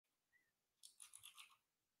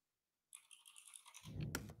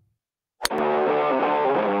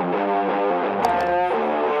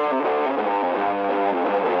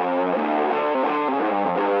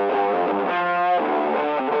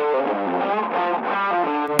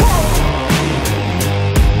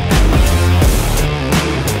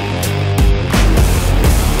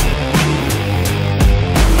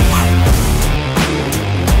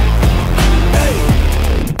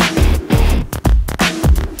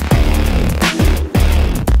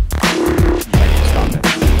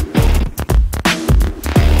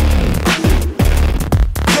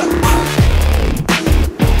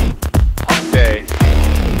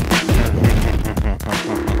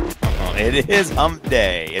is hump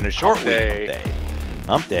day in a short Hump week. day.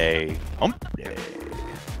 Hump day. Hump day.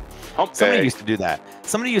 Hump Somebody day. used to do that.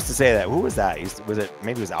 Somebody used to say that. Who was that?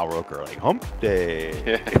 Maybe it was Al Roker, like hump day.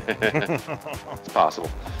 It's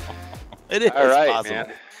possible. It is All right, possible.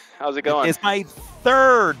 man. How's it going? It's my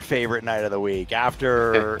third favorite night of the week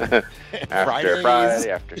after After Fridays,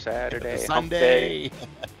 Friday, after Saturday, after hump day. Sunday.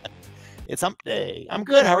 It's hump day. I'm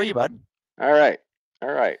good. How are you, bud? All right.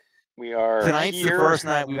 All right. We are Tonight's here. the first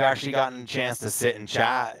night we've actually gotten a chance to sit and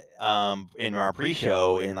chat in our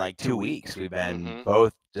pre-show in like 2 weeks. We've been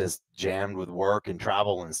both just jammed with work and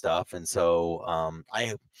travel and stuff. And so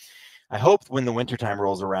I hope when the wintertime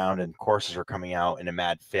rolls around and courses are coming out in a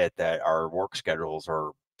mad fit that our work schedules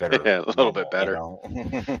are better. A little bit better. You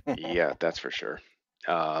know? Yeah, that's for sure.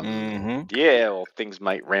 Mhm. Yeah, well, things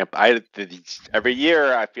might ramp. Every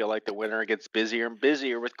year I feel like the winter gets busier and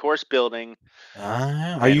busier with course building.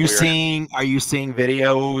 Are you seeing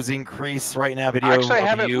videos increase right now? Actually, I of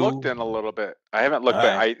haven't you? looked in a little bit. I haven't looked, All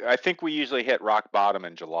but right. I think we usually hit rock bottom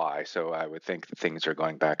in July, so I would think that things are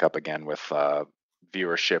going back up again with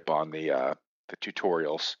viewership on the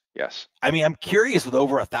tutorials. Yes. I mean, I'm curious, with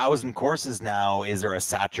over 1,000 courses now, is there a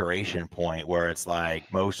saturation point where it's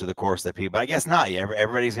like most of the course that people, but I guess not.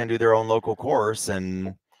 Everybody's going to do their own local course.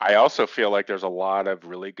 And I also feel like there's a lot of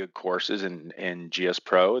really good courses in GS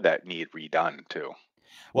Pro that need redone too.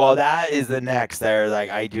 well, that is the next there. Like,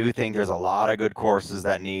 I do think there's a lot of good courses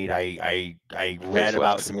that need. I read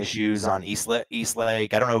about some issues on East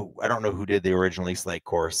Lake. I don't know who did the original East Lake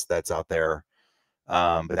course that's out there.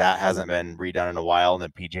 But that hasn't been redone in a while. And the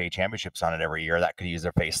PGA Championships on it every year. That could use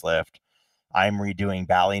a facelift. I'm redoing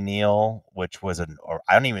Ballyneal, which was I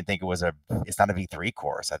don't even think it's not a V3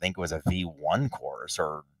 course. I think it was a V1 course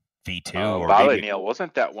or V2. Or Ballyneal,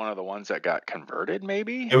 wasn't that one of the ones that got converted,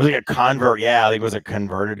 maybe? It was like a convert. Yeah, I think it was a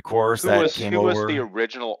converted course Who was the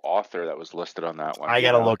original author that was listed on that one? I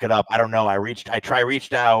got to look it up. I don't know. I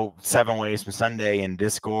reached out 7 ways from Sunday in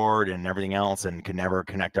Discord and everything else and could never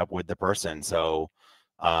connect up with the person. So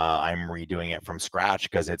I'm redoing it from scratch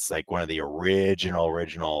because it's like one of the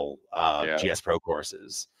original GS Pro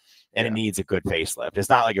courses, and it needs a good facelift. It's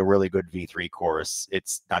not like a really good V3 course.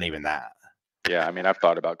 It's not even that. Yeah, I mean, I've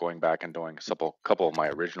thought about going back and doing a couple of my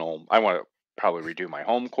original. I want to probably redo my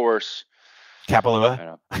home course.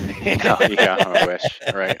 Kapalua? Yeah, I wish.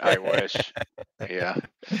 Right, I wish. Yeah.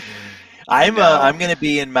 I'm going to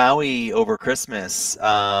be in Maui over Christmas,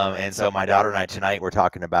 and so my daughter and I tonight we're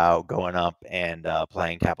talking about going up and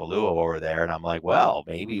playing Kapalua over there, and I'm like, well,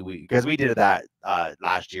 maybe because we did that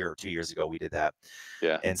last year or 2 years ago, we did that.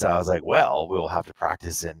 Yeah. And so I was like, well, we'll have to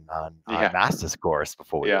practice on Masta's course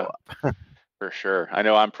before we go up. For sure. I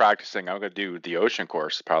know I'm practicing. I'm going to do the ocean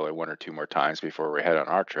course probably 1 or 2 more times before we head on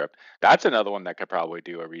our trip. That's another one that could probably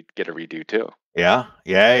get a redo too. Yeah.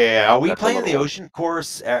 Are we playing the ocean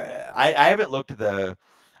course? I haven't looked at the.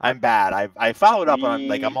 I'm bad. I followed up on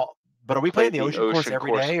like but are we playing the ocean course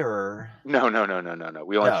every day or? No.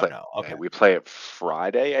 We only play. Okay. We play it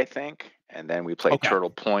Friday, I think, and then we play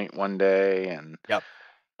Turtle Point one day, and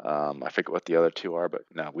I forget what the other 2 are, but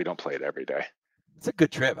no, we don't play it every day. It's a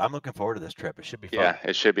good trip. I'm looking forward to this trip. It should be fun. Yeah,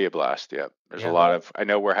 it should be a blast. Yeah, there's a lot of. I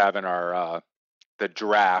know we're having our the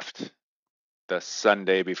draft the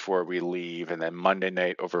Sunday before we leave, and then Monday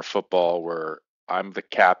night over football, where I'm the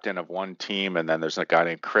captain of one team, and then there's a guy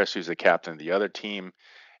named Chris who's the captain of the other team,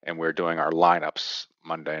 and we're doing our lineups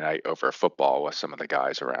Monday night over football with some of the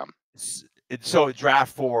guys around. So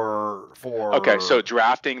draft for okay. So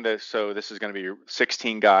drafting this is going to be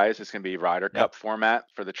 16 guys. It's going to be Ryder Cup format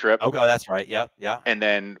for the trip. Okay, that's right. Yeah. And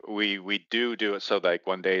then we do it so like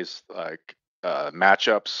one day's like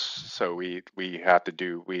matchups. So we have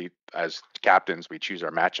to as captains we choose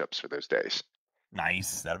our matchups for those days.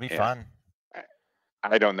 Nice. That'll be fun.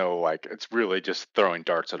 I don't know, like it's really just throwing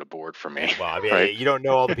darts at a board for me. Well, I mean, you don't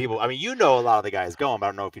know all the people. I mean, you know a lot of the guys going, but I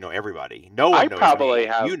don't know if you know everybody. No one I knows probably me.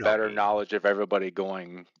 have better knowledge of everybody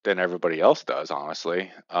going than everybody else does,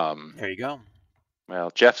 honestly. There you go.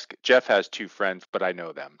 Well, Jeff has 2 friends, but I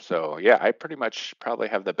know them. So yeah, I pretty much probably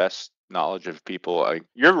have the best knowledge of people.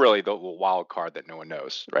 You're really the wild card that no one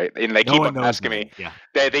knows, right? And they keep on asking me. Yeah.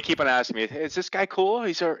 They keep on asking me, "Is this guy cool?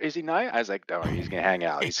 Is he nice?" I was like, "Don't worry, he's gonna hang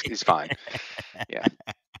out. He's fine."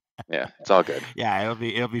 Yeah, it's all good. Yeah,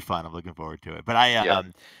 it'll be fun. I'm looking forward to it. But I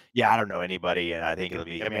don't know anybody, and I think it'll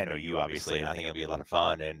be. I mean, I know you obviously, and I think it'll be a lot of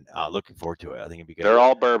fun, and looking forward to it. I think it'll be good. They're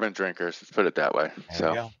all bourbon drinkers. Let's put it that way.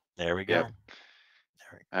 There we go.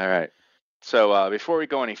 All right. So before we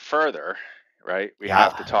go any further, right, we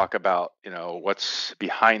have to talk about what's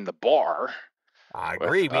behind the bar. I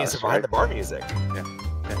agree. We need some behind the bar music. Yeah.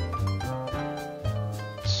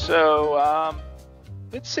 So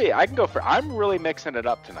Let's see. I can go for. I'm really mixing it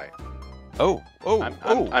up tonight.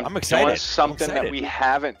 I'm excited. Doing something that we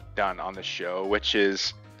haven't done on the show, which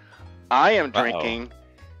is I am drinking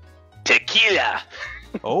tequila.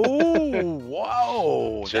 Oh,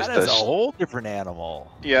 whoa. That is a whole different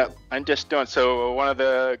animal. Yeah, I'm just doing. So one of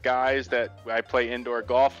the guys that I play indoor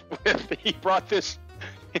golf with, he brought this.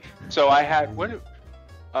 So I had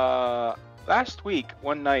last week,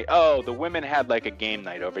 one night, the women had like a game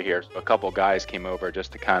night over here. So a couple guys came over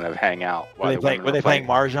just to kind of hang out. Were they playing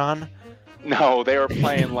Mahjong? No, they were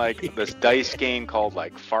playing like this dice game called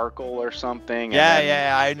like Farkle or something.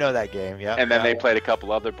 Yeah, I know that game. Yeah. And then they played a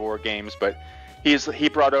couple other board games, but he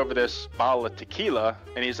brought over this bottle of tequila,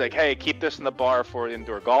 and he's like, "Hey, keep this in the bar for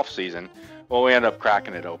indoor golf season." Well, we ended up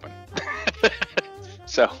cracking it open.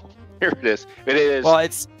 So here it is. It is. Well,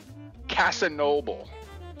 it's Casa Noble.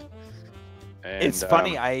 And, it's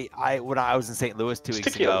funny. When I was in St. Louis 2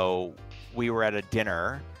 weeks ago, we were at a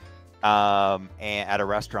dinner, and at a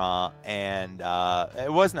restaurant, and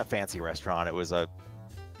it wasn't a fancy restaurant. It was a,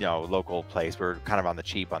 local place. We were kind of on the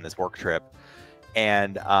cheap on this work trip,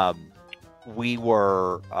 and we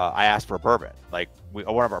were. I asked for a bourbon. Like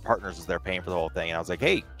one of our partners was there paying for the whole thing, and I was like,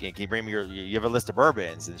 "Hey, can you bring me you have a list of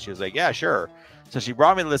bourbons?" And she was like, "Yeah, sure." So she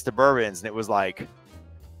brought me the list of bourbons, and it was like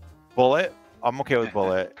Bullet. I'm okay with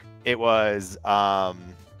Bullet. It was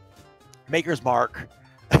Maker's Mark.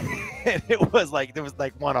 And it was like there was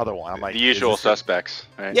like one other one. I'm like, the usual suspects.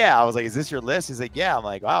 Right? Yeah, I was like, "Is this your list?" He's like, "Yeah." I'm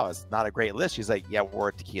like, "Wow, it's not a great list." She's like, "Yeah, we're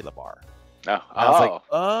a tequila bar." I was like,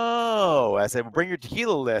 "Oh." I said, "Well, bring your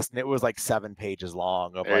tequila list," and it was like 7 pages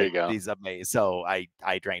long of these amazing. So I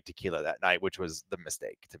drank tequila that night, which was the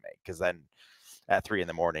mistake to make, because then at 3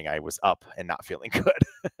 a.m. I was up and not feeling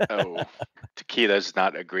good. Tequila does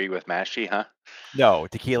not agree with Mashie, huh? No,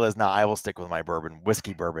 tequila is not. I will stick with my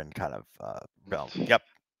whiskey bourbon kind of realm. Yep.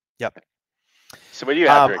 So what do you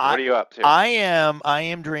have drinking? What are you up to? I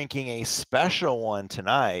am drinking a special one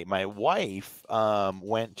tonight. My wife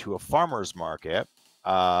went to a farmer's market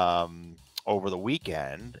over the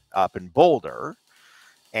weekend up in Boulder,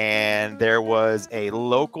 and there was a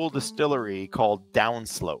local distillery called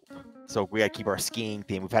Downslope. So we got to keep our skiing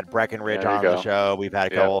theme. We've had Breckenridge on the show. We've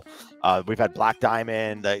had a couple. We've had Black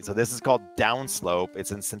Diamond. So this is called Downslope.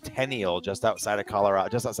 It's in Centennial, just outside of Colorado,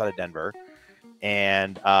 just outside of Denver.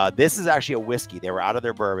 And this is actually a whiskey. They were out of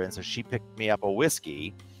their bourbon, so she picked me up a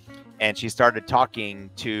whiskey, and she started talking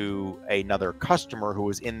to another customer who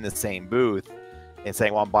was in the same booth and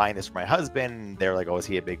saying, "Well, I'm buying this for my husband." And they're like, "Oh, is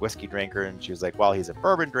he a big whiskey drinker?" And she was like, "Well, he's a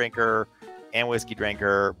bourbon drinker and whiskey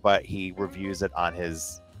drinker, but he reviews it on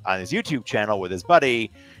his YouTube channel with his buddy."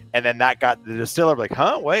 And then that got the distiller like,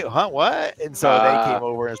 "Wait, what?" And so they came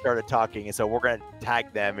over and started talking. And so we're going to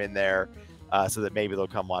tag them in there so that maybe they'll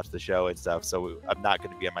come watch the show and stuff. So I'm not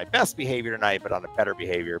going to be on my best behavior tonight, but on a better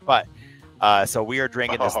behavior. But so we are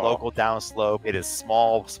drinking this local Downslope. It is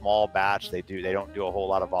small batch. They don't do a whole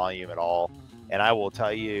lot of volume at all. And I will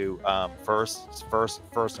tell you, first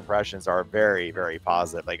impressions are very, very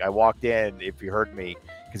positive. Like I walked in, if you heard me,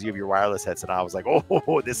 because you have your wireless headset, and I was like,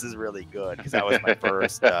 "Oh, this is really good," because that was my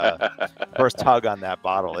first tug on that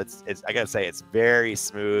bottle. It's I gotta say, it's very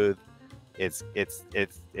smooth. It's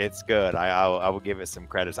good. I will give it some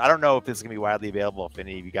credits. I don't know if this is gonna be widely available. If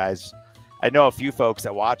any of you guys, I know a few folks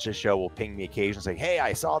that watch this show will ping me occasionally saying, "Hey,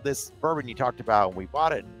 I saw this bourbon you talked about, and we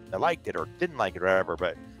bought it. And I liked it or didn't like it or whatever."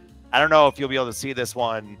 But I don't know if you'll be able to see this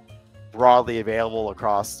one broadly available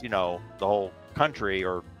across, the whole country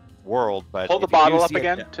or world. But hold the bottle up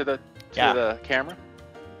again to the camera.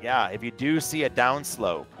 Yeah, if you do see a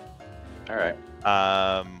Downslope, all right,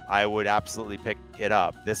 I would absolutely pick it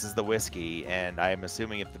up. This is the whiskey, and I'm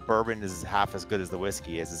assuming if the bourbon is half as good as the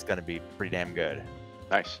whiskey is, it's going to be pretty damn good.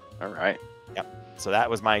 Nice. All right. Yep. So that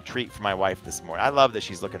was my treat for my wife this morning. I love that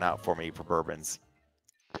she's looking out for me for bourbons.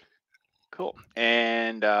 Cool.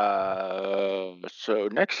 And so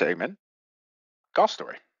next segment, golf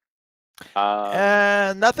story.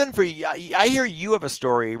 Nothing for you. I hear you have a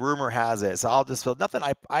story. Rumor has it. So I'll just fill nothing.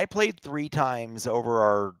 I played 3 times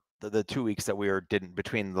over the 2 weeks that we didn't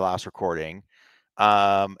between the last recording.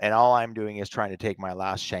 And all I'm doing is trying to take my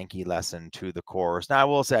last Shanky lesson to the course. Now I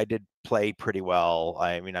will say I did play pretty well.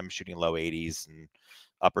 I mean, I'm shooting low 80s and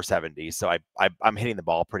upper 70s, so I'm hitting the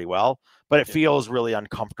ball pretty well, but it feels really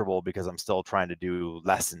uncomfortable because I'm still trying to do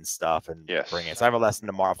lesson stuff and bring it. So I have a lesson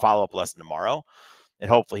tomorrow, follow-up lesson tomorrow,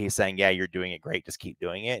 and hopefully he's saying, "Yeah, you're doing it great. Just keep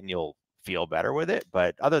doing it, and you'll feel better with it."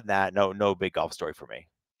 But other than that, no big golf story for me.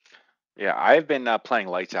 Yeah, I've been playing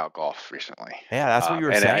lights out golf recently. Yeah, that's what you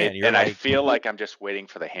were saying. I feel like I'm just waiting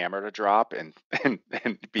for the hammer to drop and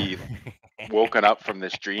be woken up from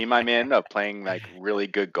this dream I'm in of playing like really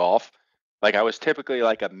good golf. Like I was typically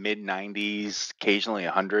like a mid-90s, occasionally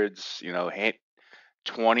 100s,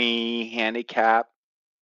 20 handicap.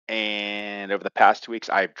 And over the past 2 weeks,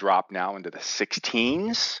 I've dropped now into the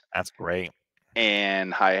 16s. That's great.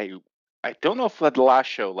 And I don't know if the last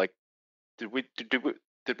show, like, did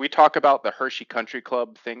we talk about the Hershey Country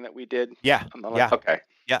Club thing that we did? Yeah. Yeah. Okay.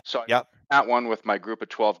 Yeah. So yep. that one with my group of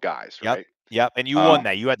 12 guys, Yep. right? Yep. And you won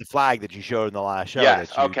that. You had the flag that you showed in the last show. Yes.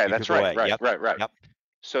 That you, okay. you That's took right. away. Right. Yep.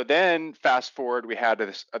 So then fast forward, we had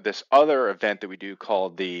this other event that we do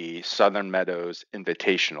called the Southern Meadows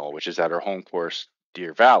Invitational, which is at our home course,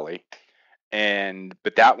 Deer Valley.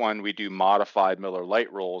 But that one we do modified Miller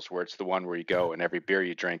Lite rolls, where it's the one where you go and every beer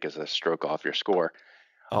you drink is a stroke off your score.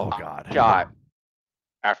 Oh God! Shot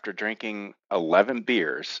after drinking 11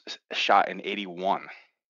 beers, shot in 81.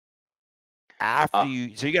 So you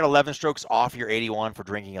get 11 strokes off your 81 for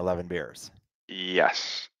drinking 11 beers.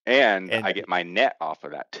 Yes, and I get my net off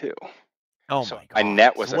of that too. Oh my God! My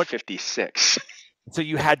net was a 56. So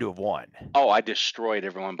you had to have won. Oh, I destroyed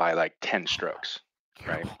everyone by like 10 strokes.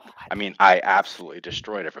 Right. I mean, I absolutely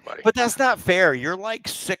destroyed everybody. But that's not fair. You're like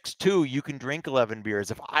 6'2". You can drink 11 beers.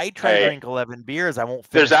 If I try to drink 11 beers, I won't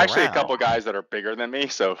finish. There's actually a couple guys that are bigger than me,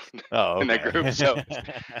 so in that group. So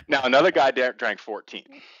now another guy drank 14.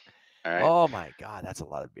 All right. Oh my God, that's a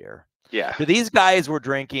lot of beer. Yeah. Do these guys we're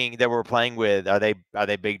drinking that we're playing with, are they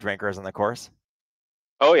big drinkers on the course?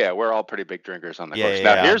 Oh yeah, we're all pretty big drinkers on the course.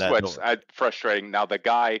 Now here's what's frustrating. Now the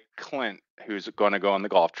guy Clint, who's going to go on the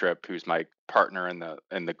golf trip, who's my partner in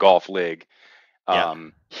the golf league,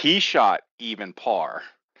 he shot even par,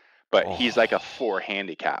 but he's like a 4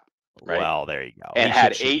 handicap. Right? Well, there you go. And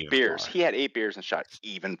had 8 beers. He had 8 beers and shot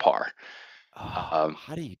even par. How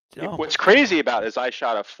do you know? What's crazy about it is I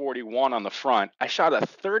shot a 41 on the front. I shot a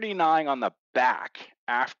 39 on the back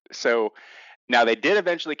after. So now they did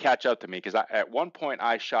eventually catch up to me because at one point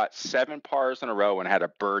I shot 7 pars in a row and had a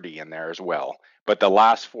birdie in there as well. But the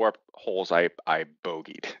last 4 holes I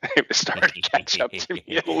bogeyed. It was starting to catch up to me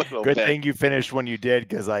a little bit. Good thing you finished when you did,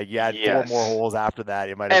 because you had 4 more holes after that.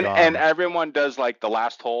 You might have gone. And everyone does like the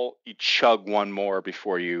last hole. You chug one more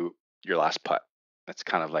before your last putt. That's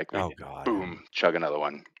kind of like boom, chug another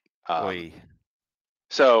one.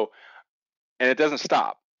 So, and it doesn't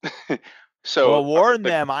stop. So warn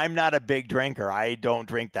them. I'm not a big drinker. I don't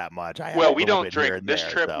drink that much. We don't drink this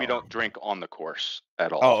trip. We don't drink on the course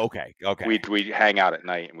at all. Oh, okay. We hang out at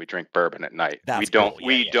night and we drink bourbon at night. That's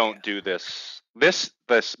we don't do this. This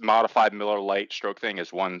modified Miller Lite stroke thing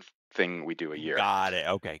is one thing we do a year. Got it.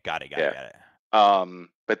 Okay. Got it.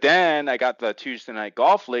 But then I got the Tuesday night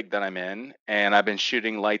golf league that I'm in, and I've been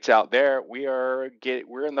shooting lights out there. We're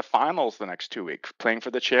in the finals the next 2 weeks, playing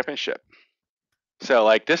for the championship. So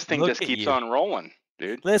like this thing just keeps on rolling,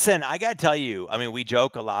 dude. Listen, I gotta tell you, I mean, we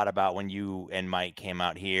joke a lot about when you and Mike came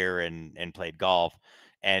out here and played golf,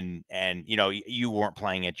 and you weren't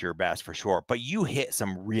playing at your best for sure, but you hit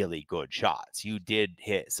some really good shots. You did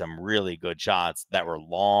hit some really good shots that were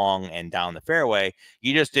long and down the fairway.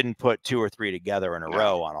 You just didn't put 2 or 3 together in a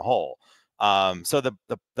row on a hole. So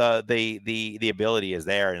the ability is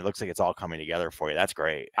there, and it looks like it's all coming together for you. That's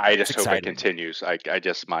great. I just hope it continues.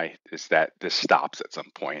 Is that this stops at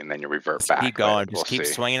some point and then you revert back. Keep going. Just keep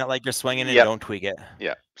swinging it like you're swinging it. Don't tweak it.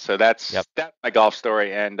 Yeah. So that's my golf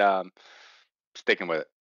story, and sticking with it.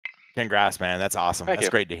 Congrats, man. That's awesome. That's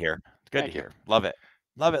great to hear. It's good to hear. Love it.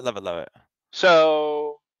 Love it. Love it. Love it.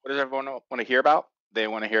 So what does everyone want to hear about? They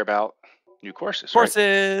want to hear about new courses. Right?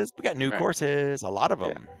 We got new courses. A lot of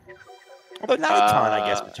them. Although not a ton, I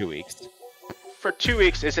guess, for 2 weeks. For 2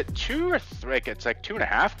 weeks, is it 2 or 3? It's like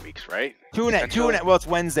 2.5 weeks, right? 2.5. Well, it's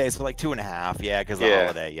Wednesday, so like 2.5. Yeah, because the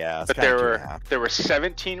holiday. Yeah. But there were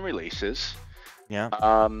 17 releases. Yeah.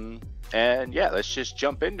 And let's just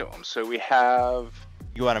jump into them. So we have.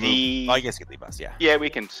 You want to move? Oh, I guess you can leave us. Yeah. Yeah, we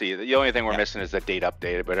can see. The only thing we're missing is the date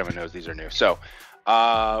updated, but everyone knows these are new. So,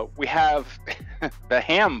 we have the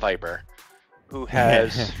Ham Viper, who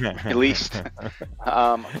has released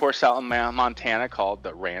a course out in Montana called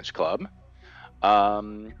the Ranch Club.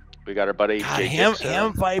 We got our buddy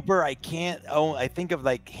Ham Viper. I can't. Oh, I think of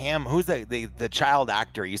like Ham. Who's the child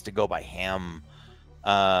actor used to go by Ham?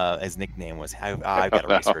 His nickname was. I've got to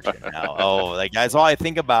research it now. Oh, like that's all I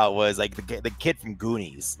think about was like the kid from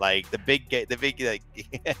Goonies, like the big like.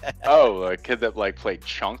 Oh, a kid that like played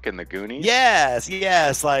Chunk in the Goonies.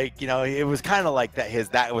 Yes, like it was kind of like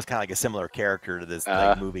that. That was kind of like a similar character to this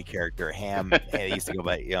like, movie character Ham. He used to go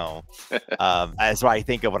by that's what I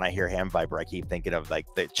think of when I hear Ham Viper. I keep thinking of like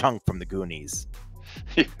the Chunk from the Goonies.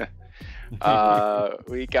 We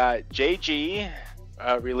got JG.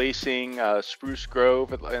 Releasing Spruce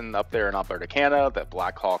Grove up there in Alberta, Canada, the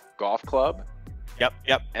Black Hawk Golf Club.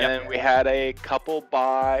 And then we had a couple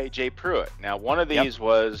by Jay Pruitt. Now, one of these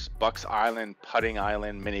was Bucks Island Putting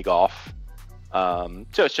Island Mini Golf. So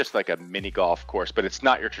it's just like a mini golf course, but it's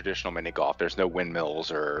not your traditional mini golf. There's no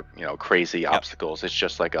windmills or crazy obstacles. It's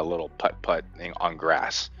just like a little putt thing on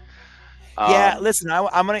grass. Yeah, listen, I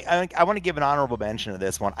want to give an honorable mention to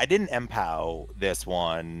this one. I didn't MPOW this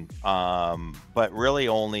one, but really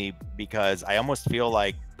only because I almost feel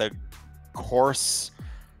like the course.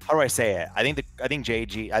 How do I say it? I think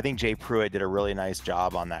Jay Pruitt did a really nice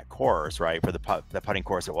job on that course, right? For the putting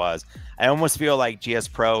course it was. I almost feel like GS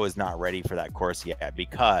Pro is not ready for that course yet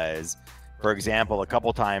because, for example, a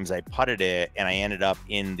couple times I putted it and I ended up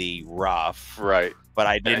in the rough. Right. But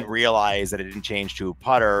I didn't realize that it didn't change to a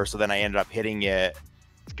putter, so then I ended up hitting it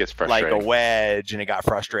like a wedge, and it got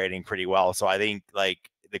frustrating pretty well. So I think like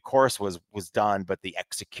the course was done, but the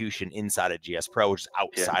execution inside of GS Pro, which is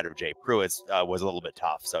outside of Jay Pruitt's, was a little bit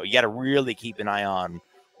tough. So you got to really keep an eye on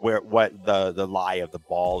what the lie of the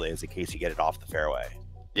ball is in case you get it off the fairway.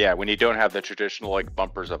 Yeah, when you don't have the traditional like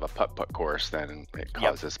bumpers of a putt course, then it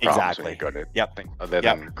causes problems when you go to other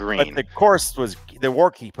than green. But the course the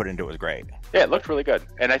work he put into it was great. Yeah, it looked really good.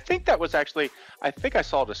 And I think that was actually, I think I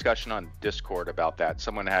saw a discussion on Discord about that.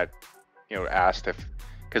 Someone had, asked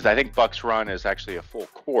because I think Bucks Run is actually a full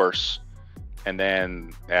course. And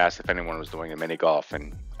then they asked if anyone was doing a mini golf,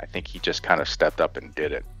 and I think he just kind of stepped up and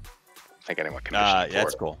did it. I don't think anyone commissioned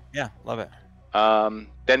that's cool. Yeah, love it.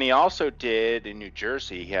 Then he also did in New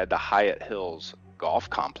Jersey, he had the Hyatt Hills Golf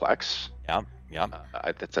Complex. Yeah.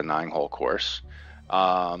 That's a 9-hole course.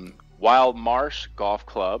 Wild Marsh Golf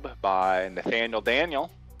Club by Nathaniel Daniel,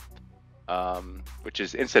 which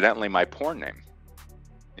is incidentally my porn name.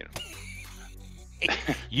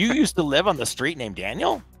 You used to live on the street named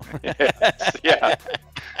Daniel? Yeah.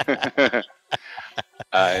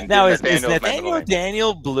 Now is Nathaniel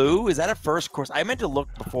Daniel blue? Is that a first course? I meant to look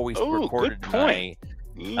before we recorded tonight.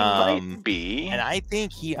 Might be. And I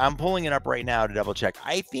think I'm pulling it up right now to double check.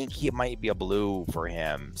 I think he might be a blue for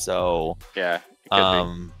him. So yeah.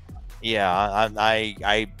 Yeah,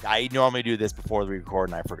 I normally do this before we record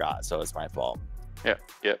and I forgot, so it's my fault. Yep.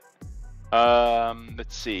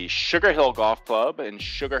 Let's see. Sugar Hill Golf Club in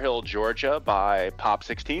Sugar Hill, Georgia by Pop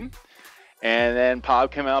 16. And then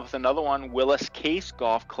Pop came out with another one, Willis Case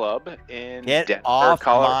Golf Club in Denver, off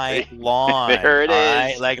Colorado. my lawn. There it is.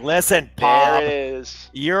 Right? Like, listen, Pop, there it is.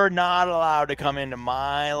 You're not allowed to come into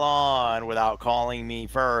my lawn without calling me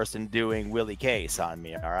first and doing Willie Case on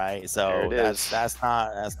me. All right, so that's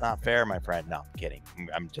not fair, my friend. No, I'm kidding.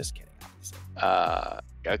 I'm just kidding.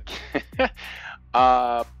 Okay.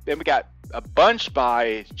 Then we got a bunch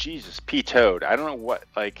by P Toad. I don't know what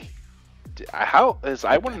I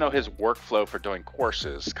want to know his workflow for doing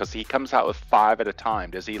courses, because he comes out with 5 at a time.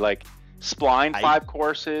 Does he like spline 5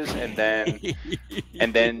 courses and then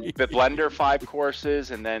the blender 5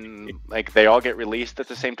 courses and then like they all get released at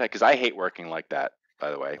the same time? Because I hate working like that,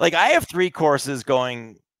 by the way. Like I have 3 courses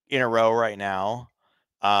going in a row right now.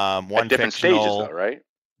 One at different stages though, right?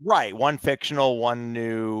 Right, one fictional, one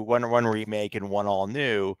new, one remake, and one all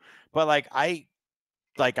new. But I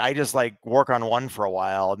just work on one for a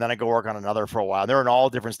while, and then I go work on another for a while. They're in all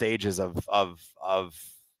different stages of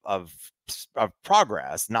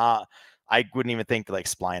progress. I wouldn't even think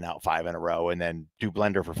spline out 5 in a row and then do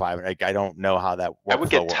blender for 5. I don't know how that works. I would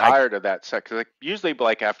get tired of that set, because usually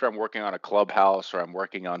after I'm working on a clubhouse or I'm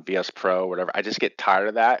working on VS Pro or whatever, I just get tired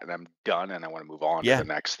of that and I'm done and I want to move on to the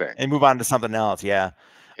next thing and move on to something else. Yeah.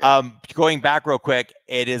 Going back real quick,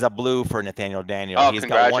 it is a blue for Nathaniel Daniel. Oh,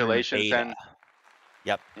 congratulations then.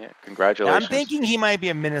 Yep. Yeah, congratulations. I'm thinking he might be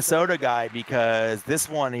a Minnesota guy, because this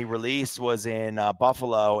one he released was in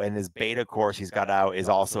Buffalo, and his beta course he's got out is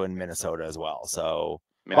also in Minnesota as well. So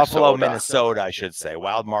Buffalo, Minnesota, I should say.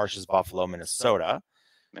 Wild Marsh is Buffalo, Minnesota.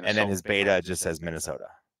 And then his beta just says Minnesota.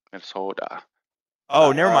 Minnesota.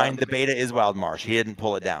 Oh, never mind. The beta is Wild Marsh. He didn't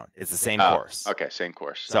pull it down. It's the same course. Okay, same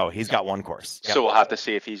course. So he's got one course. Yep. So we'll have to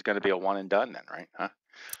see if he's going to be a one and done then, right? Huh?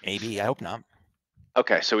 Maybe. I hope not.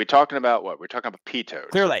 Okay, so we're talking about what? We're talking about P Toad.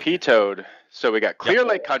 Clear Lake. P Toad. So we got Clear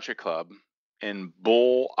Lake Country Club in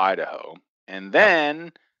Bull, Idaho. And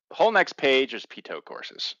then the whole next page is P Toad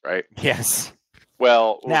courses, right? Yes.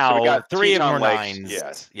 Well, now so we got 3 of them are Lakes. 9s.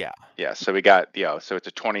 Yes. Yeah. Yeah. So we got, so it's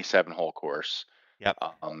a 27-hole course. Yep.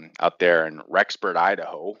 Out there in Rexburg,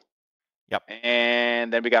 Idaho. Yep.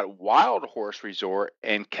 And then we got Wild Horse Resort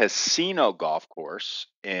and Casino Golf Course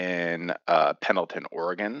in Pendleton,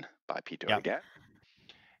 Oregon by P Toad again.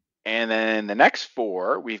 And then the next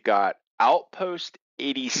 4, we've got Outpost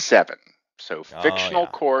 87. So fictional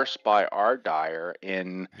course by R. Dyer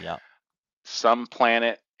in some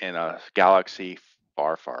planet in a galaxy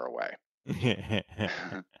far, far away.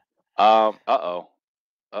 Uh-oh.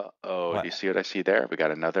 Do What? you see what I see there? We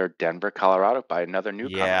got another Denver, Colorado by another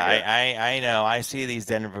newcomer Yeah, here. I know. I see these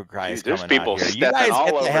Denver guys Jeez, there's coming out people here. You stepping guys get all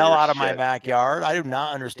the over hell your out of my shit. backyard. I do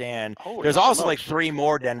not understand. Holy There's also like smokes. 3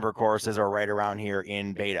 more Denver courses are right around here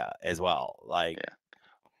in beta as well. Like, Yeah.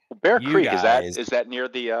 Well, Bear you Creek, is guys. that near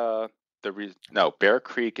no, Bear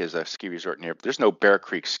Creek is a ski resort near. There's no Bear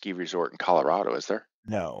Creek ski resort in Colorado, is there?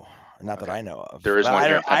 No, not that Okay. I know of. There is But one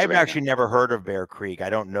here in I've Pennsylvania. actually never heard of Bear Creek. I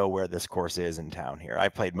don't know where this course is in town here. I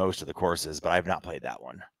played most of the courses, but I've not played that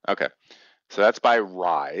one. Okay. So that's by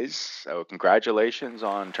Rise. So congratulations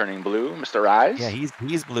on turning blue, Mr. Rise. Yeah,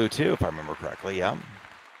 he's blue too, if I remember correctly. Yeah.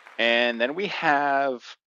 And then we have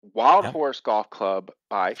Wild Horse Golf Club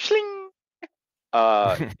by Schling.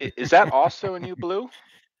 Is that also a new blue?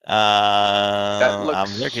 That looks.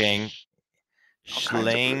 I'm looking.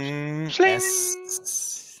 Schling.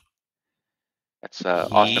 That's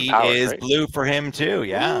Austin Powers, is right? blue for him too.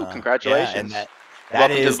 Yeah. Ooh, congratulations. Yeah, and that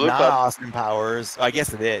Welcome to the is Blue not Club. Austin Powers. I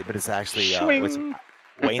guess it is, but it's actually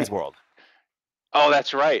Wayne's World. Oh,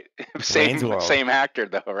 that's right. Wayne's World. Same actor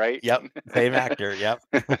though, right? Yep. Same actor. Yep.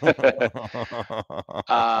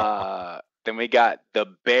 Then we got The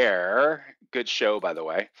Bear. Good show, by the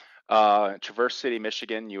way. Traverse City,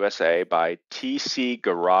 Michigan, USA by TC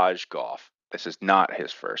Garage Golf. This is not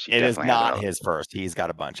his first. It is not his first. He's got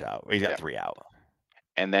a bunch out. He's got 3 out.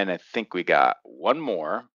 And then I think we got one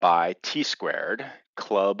more by T Squared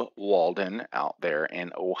Club Walden out there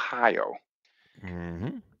in Ohio.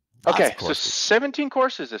 Mm-hmm. Okay, so 17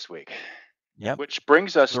 courses this week. Yep. Which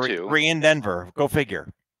brings us to 3 in Denver. Go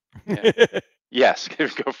figure. Yeah. Yes,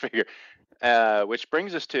 go figure. Which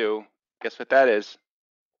brings us to, guess what that is?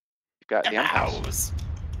 You've got the house.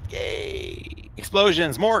 Yay!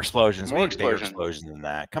 Explosions, more explosions. More explosions than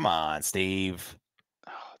that. Come on, Steve.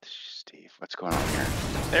 Oh, Steve, what's going on here?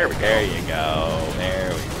 There we go. There you go. There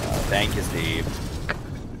we go. Thank you, Steve.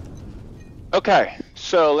 Okay,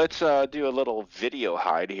 so let's do a little video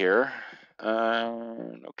hide here.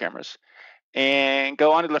 No cameras. And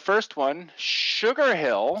go on to the first one, Sugar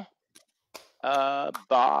Hill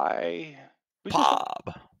by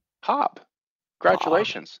Pob.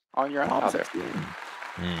 Congratulations on your out there.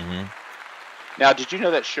 Mm-hmm. Now, did you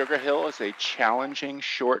know that Sugar Hill is a challenging,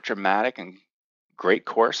 short, dramatic, and great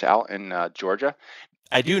course out in Georgia?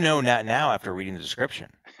 I do know that now after reading the description.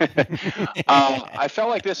 I felt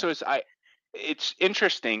like this was it's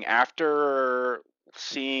interesting after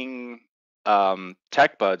seeing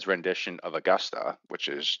Tech Bud's rendition of Augusta, which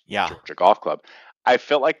is Georgia Golf Club. I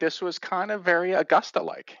felt like this was kind of very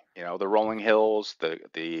Augusta-like. You know, the rolling hills,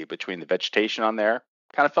 the between the vegetation on there,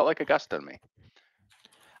 kind of felt like Augusta to me.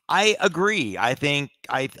 I agree. I think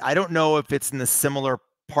I don't know if it's in the similar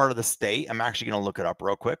part of the state. I'm actually going to look it up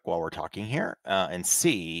real quick while we're talking here and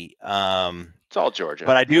see. It's all Georgia.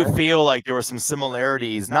 But I do feel like there were some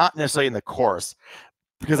similarities, not necessarily in the course,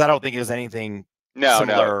 because I don't think there's anything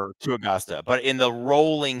similar to Augusta, but in the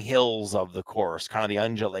rolling hills of the course, kind of the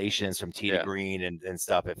undulations from tee to green and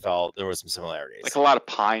stuff, it felt there was some similarities. Like a lot of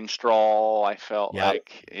pine straw, I felt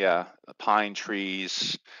like. Yeah, the pine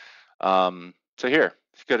trees. So here,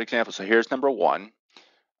 it's a good example. So here's number 1.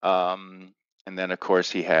 And then, of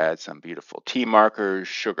course, he had some beautiful tee markers,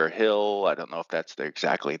 Sugar Hill. I don't know if that's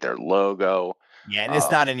exactly their logo. Yeah, and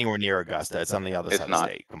it's not anywhere near Augusta. It's on the other side of the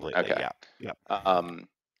state completely. Okay. Yeah.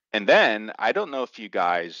 And then, I don't know if you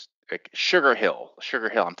guys, like Sugar Hill.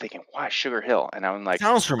 I'm thinking, why Sugar Hill? And I'm like,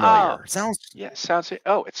 sounds familiar. Sounds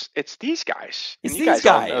it's these guys. It's these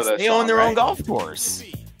guys. They own their own golf course.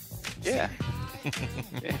 Yeah.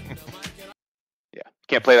 Yeah.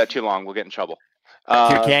 Can't play that too long. We'll get in trouble.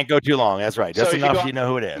 You can't go too long. That's right. Just enough you know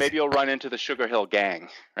who it is. Maybe you'll run into the Sugar Hill gang,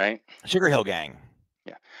 right? Sugar Hill gang.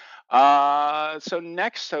 Yeah. So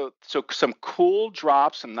next, so some cool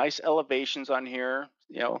drops, some nice elevations on here.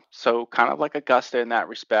 You know, so kind of like Augusta in that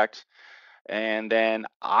respect. And then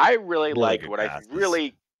I really liked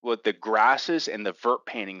what the grasses and the vert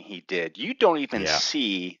painting he did. You don't even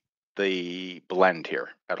see the blend here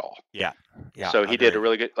at all. Yeah. So he did a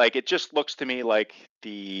really good, like, it just looks to me like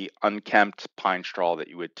the unkempt pine straw that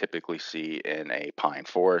you would typically see in a pine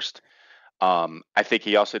forest. I think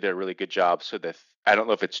he also did a really good job. So I don't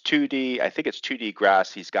know if it's 2D. I think it's 2D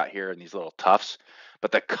grass he's got here in these little tufts,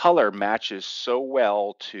 but the color matches so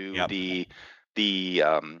well to the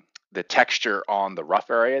texture on the rough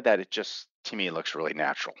area that it just, to me, looks really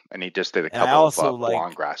natural. And he just did a couple of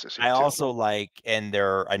blonde grasses here and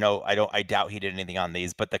I doubt he did anything on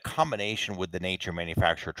these, but the combination with the nature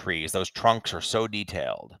manufactured trees, those trunks are so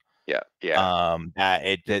detailed. Yeah. That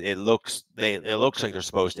it looks like they're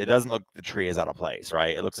supposed to. It doesn't look the tree is out of place,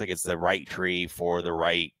 right? It looks like it's the right tree for the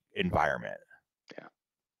right environment.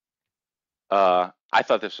 Yeah. I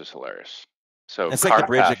thought this was hilarious. So It's like the cart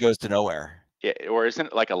bridge path. that goes to nowhere. Yeah, or isn't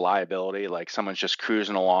it like a liability? Like someone's just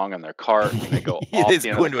cruising along in their cart and they go They off just the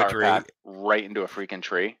end go of the into a cart tree. path right into a freaking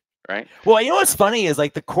tree, right? Well, you know what's funny is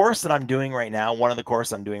like the course that I'm doing right now. One of the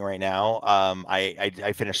courses I'm doing right now,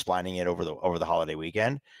 I finished planning it over the holiday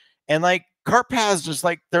weekend, and like cart paths, just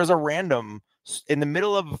like there's a random in the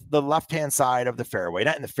middle of the left hand side of the fairway,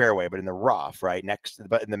 not in the fairway, but in the rough, right next,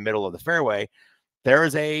 but in the middle of the fairway, there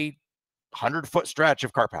is a 100-foot stretch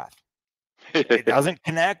of cart path. It doesn't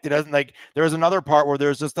connect. It doesn't like there's another part where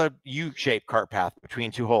there's just a U-shaped cart path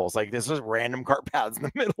between two holes. Like this is random cart paths in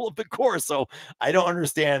the middle of the course. So I don't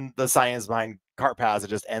understand the science behind cart paths that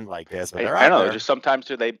just end like this, but they're I out don't know. there. Just sometimes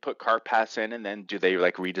do they put cart paths in and then do they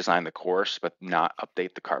like redesign the course but not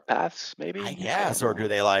update the cart paths? Maybe. I guess, or do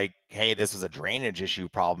they like, hey, this is a drainage issue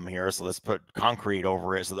problem here, so let's put concrete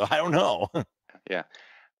over it. So I don't know. Yeah.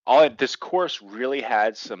 This course really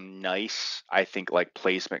had some nice, I think, like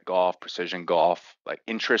placement golf, precision golf, like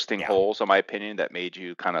interesting Yeah. holes, in my opinion, that made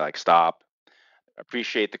you kind of like stop,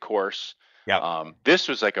 appreciate the course. Yep. This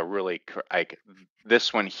was like a really like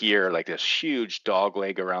this one here, like this huge dog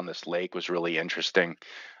leg around this lake was really interesting.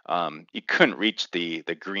 You couldn't reach the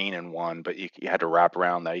green in one, but you had to wrap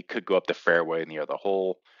around that. You could go up the fairway in the other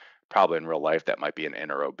hole. Probably in real life that might be an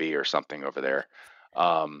inner OB or something over there.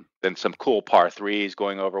 Then some cool par threes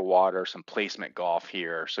going over water, some placement golf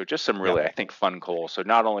here. So just some really, Yep. I think, fun holes. So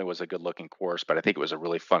not only was it a good looking course, but I think it was a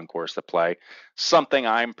really fun course to play. Something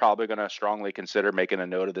I'm probably going to strongly consider making a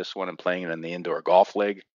note of this one and playing it in the indoor golf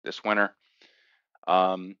league this winter.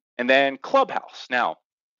 And then clubhouse. Now,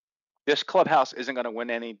 this clubhouse isn't going to win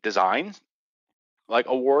any design like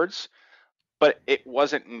awards, but it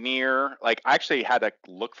wasn't near, like I actually had to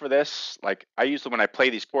look for this. Like I usually when I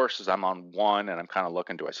play these courses, I'm on one and I'm kind of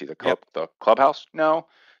looking, do I see the Yep. the clubhouse? No.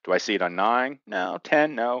 Do I see it on 9? No.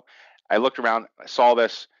 10? No. I looked around, I saw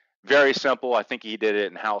this. Very simple. I think he did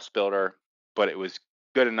it in House Builder, but it was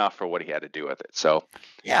good enough for what he had to do with it. So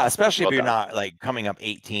Yeah, especially well if you're done. not like coming up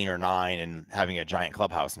 18 or 9 and having a giant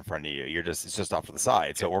clubhouse in front of you. It's just off to the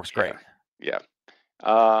side, so it works great. Yeah.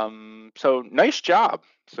 So nice job.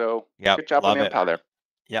 So Yep, good job on love the it. impound there.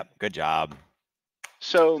 Yep, good job.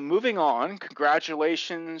 So moving on,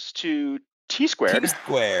 congratulations to T Squared.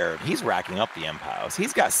 T-Squared. He's racking up the MPOWs.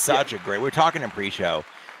 He's got such a great, we're talking in pre-show.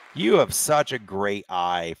 You have such a great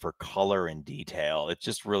eye for color and detail. It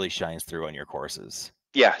just really shines through on your courses.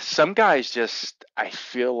 Yeah, some guys just, I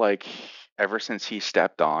feel like ever since he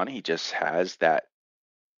stepped on, he just has that,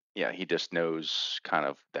 yeah, he just knows kind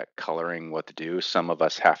of that coloring, what to do. Some of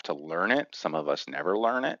us have to learn it. Some of us never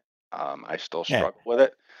learn it. I still Yeah. struggle with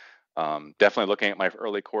it. Definitely looking at my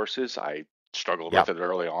early courses, I struggled with it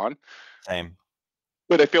early on. Same.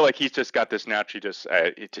 But I feel like he's just got this naturally just,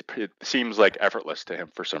 it seems like effortless to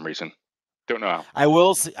him for some reason. Don't know how. I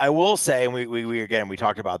will say, and we again, we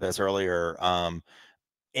talked about this earlier.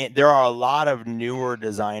 There are a lot of newer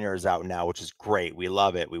designers out now, which is great. We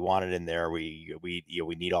love it. We want it in there. We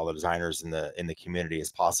need all the designers in the community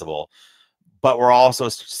as possible. But we're also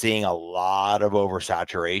seeing a lot of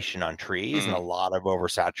oversaturation on trees and a lot of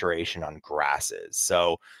oversaturation on grasses.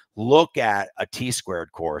 So look at a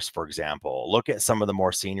T-Squared course, for example. Look at some of the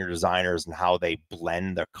more senior designers and how they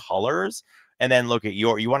blend the colors. And then look at you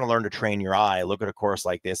want to learn to train your eye. Look at a course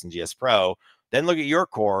like this in GS Pro. Then look at your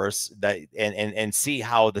course and see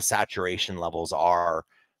how the saturation levels are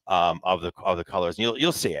of the colors. And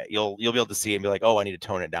you'll see it. You'll be able to see it and be like, oh, I need to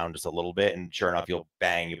tone it down just a little bit. And sure enough, you'll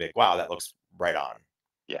be like, wow, that looks right on.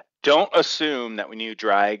 Yeah. Don't assume that when you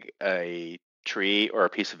drag a tree or a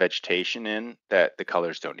piece of vegetation in that the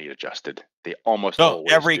colors don't need adjusted. They almost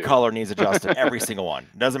always every do. color needs adjusted. Every single one.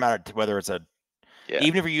 It doesn't matter whether it's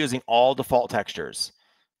even if you're using all default textures.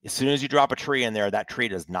 As soon as you drop a tree in there, that tree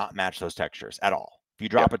does not match those textures at all. If you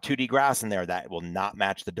drop a 2D grass in there, that will not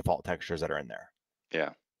match the default textures that are in there. Yeah.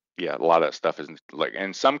 Yeah. A lot of that stuff isn't like,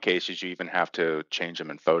 in some cases, you even have to change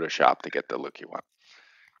them in Photoshop to get the look you want.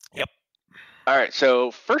 Yep. All right.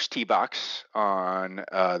 So first tee box on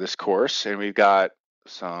this course, and we've got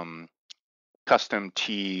some custom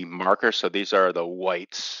tee markers. So these are the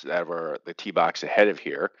whites that were the tee box ahead of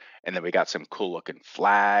here. And then we got some cool looking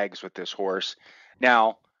flags with this horse.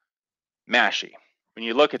 Now, Mashie, when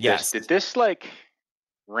you look at this, did this like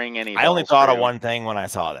ring any bells? I only thought of one thing when I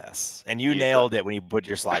saw this, and you nailed it when you put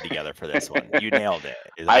your slide together for this one. You nailed it.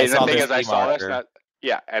 I saw this,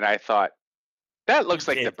 and I thought, that looks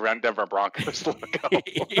like the Denver Broncos logo.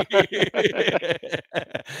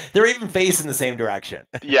 They're even facing the same direction.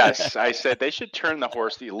 Yes, I said they should turn the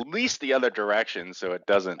horse at least the other direction so it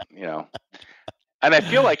doesn't, And I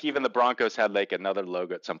feel like even the Broncos had like another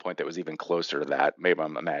logo at some point that was even closer to that. Maybe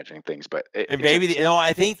I'm imagining things, but And it's maybe just,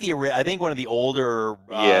 I think one of the older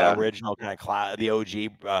yeah, original kind of the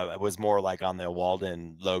OG was more like on the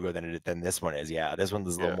Walden logo than this one is. Yeah, this one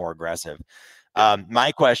is a little yeah, more aggressive. yeah.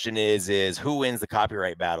 My question is who wins the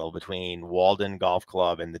copyright battle between Walden Golf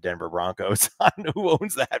Club and the Denver Broncos on who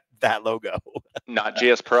owns that logo? Not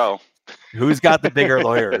GS Pro. Who's got the bigger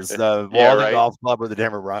lawyers, the Yeah, Walden right. Golf Club or the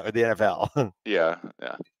or the NFL? Yeah,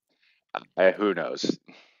 yeah. Who knows?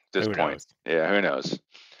 At this Who point, knows? yeah, who knows?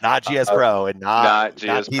 Not GS Uh, Pro and not not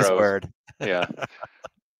GS T Pro. squared. Yeah.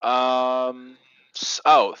 Oh,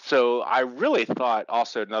 so I really thought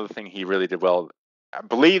also another thing he really did well. I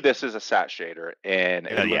believe this is a sat shader, and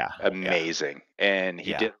it looked Yeah, amazing. And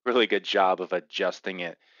he yeah, did a really good job of adjusting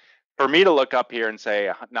it. For me to look up here and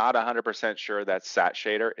say not 100% sure that's sat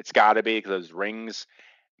shader, it's got to be because those rings.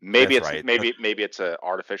 Maybe that's it's right. maybe it's a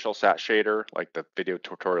artificial sat shader like the video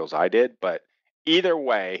tutorials I did, but either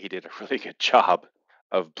way, he did a really good job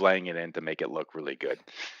of blending it in to make it look really good.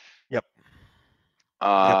 Yep. Agreed.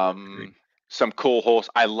 Um, some cool holes.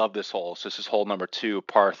 I love this hole. So this is hole number 2,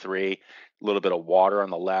 par 3. A little bit of water on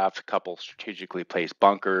the left, a couple strategically placed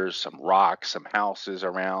bunkers, some rocks, some houses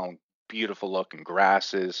around, beautiful looking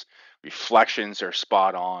grasses, reflections are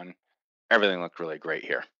spot on. Everything looked really great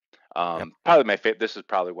here. Yep. Probably this is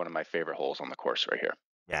probably one of my favorite holes on the course right here.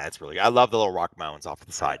 Yeah, it's really. I love the little rock mountains off to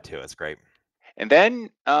the side too. It's great. And then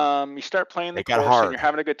you start playing the It got course and you're hard.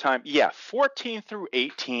 having a good time. Yeah, 14 through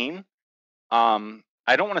 18.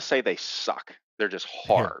 I don't want to say they suck. They're just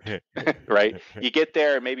hard, right? You get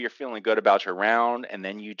there, maybe you're feeling good about your round, and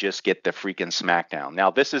then you just get the freaking smackdown. Now,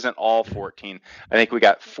 this isn't all 14. I think we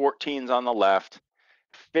got 14s on the left,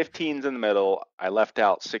 15s in the middle. I left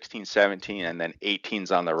out 16, 17, and then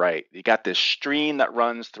 18s on the right. You got this stream that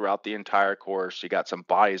runs throughout the entire course. You got some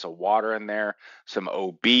bodies of water in there, some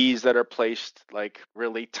OBs that are placed like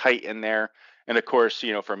really tight in there. And of course,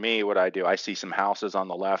 for me, what I do, I see some houses on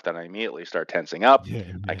the left and I immediately start tensing up.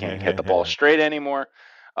 I can't hit the ball straight anymore.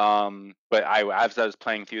 But as I was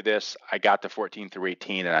playing through this, I got to 14 through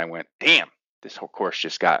 18 and I went, damn, this whole course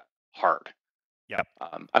just got hard. Yep.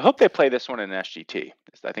 I hope they play this one in SGT.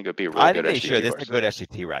 I think it would be a really good think they SGT should. This course. is a good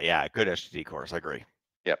SGT route. Yeah, good SGT course. I agree.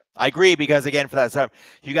 Yep. I agree because again, for that stuff,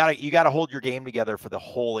 you gotta hold your game together for the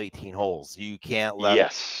whole 18 holes. You can't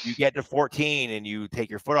let you get to 14 and you take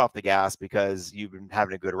your foot off the gas because you've been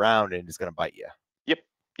having a good round and it's gonna bite you.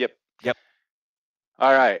 Yep.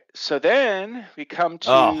 All right. So then we come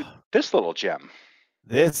to this little gem.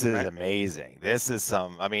 This is amazing. This is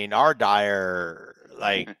our Dyer,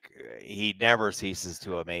 like he never ceases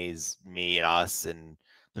to amaze me and us and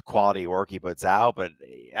the quality of work he puts out. But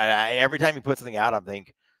every time he puts something out, I'm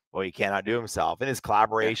thinking, well, he cannot do himself. And his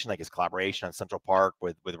collaboration, like his collaboration on Central Park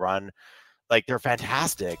with Run, like they're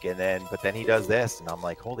fantastic. And but then he does this, and I'm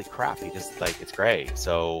like, holy crap, he just it's great.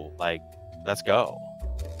 So let's go.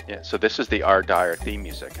 Yeah, so this is the R. Dyer theme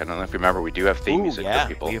music. I don't know if you remember, we do have theme music for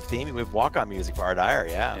people. We have walk-on music for R. Dyer,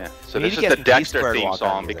 yeah. So this is the Dexter theme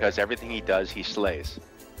song because everything he does, he slays.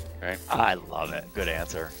 Right? I love it. Good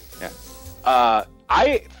answer. Yeah.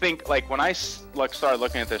 I think when I started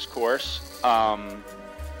looking at this course,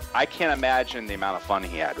 I can't imagine the amount of fun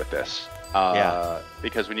he had with this.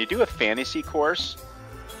 Because when you do a fantasy course,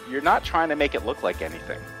 you're not trying to make it look like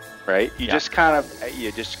anything, right? You just kind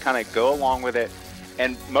of go along with it.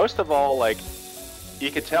 And most of all,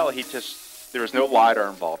 you could tell there was no LiDAR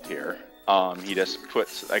involved here. He just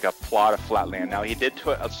puts a plot of flat land. Now he did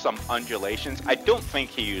put some undulations. I don't think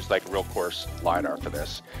he used real course LiDAR for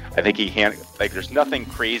this. I think there's nothing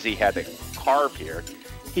crazy he had to carve here.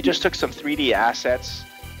 He just took some 3D assets,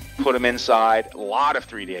 put them inside, a lot of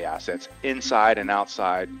 3D assets inside and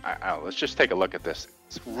outside. I don't know, let's just take a look at this.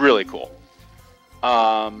 It's really cool.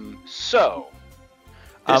 I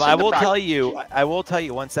will tell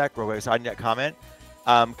you 1 sec real quick. So I need that comment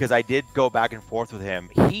because I did go back and forth with him.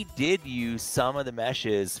 He did use some of the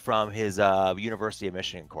meshes from his University of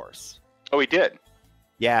Michigan course. Oh, he did?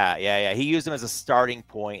 Yeah. He used them as a starting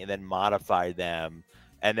point and then modified them.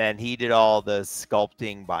 And then he did all the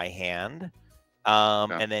sculpting by hand.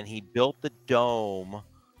 And then he built the dome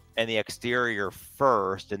and the exterior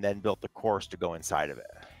first and then built the course to go inside of it.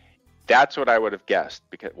 That's what I would have guessed,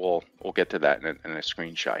 because we'll get to that in a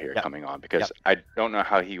screenshot here coming on, because I don't know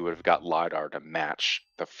how he would have got LiDAR to match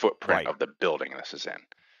the footprint of the building this is in.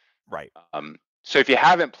 Right. So if you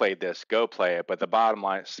haven't played this, go play it. But the bottom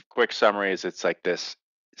line, quick summary, is it's like this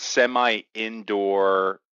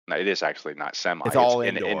semi-indoor. No, it is actually not semi. It's all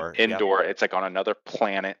indoor. Indoor. It's on another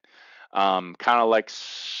planet, kind of like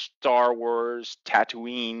Star Wars,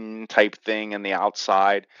 Tatooine type thing in the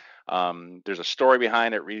outside. There's a story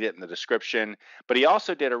behind it. Read it in the description. But he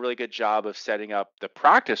also did a really good job of setting up the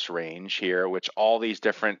practice range here, which all these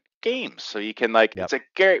different games. So you can it's a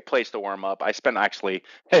great place to warm up.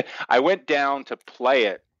 I went down to play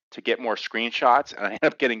it to get more screenshots, and I ended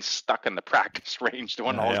up getting stuck in the practice range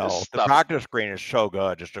doing all this stuff. The practice screen is so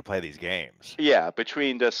good just to play these games. Yeah,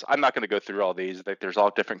 between this, I'm not going to go through all these. There's all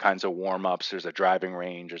different kinds of warm-ups. There's a driving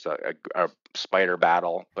range. There's a spider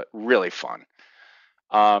battle, but really fun.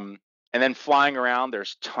 And then flying around,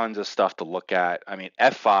 there's tons of stuff to look at. I mean,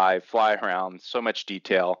 F5, fly around, so much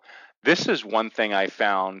detail. This is one thing I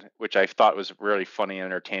found, which I thought was really funny and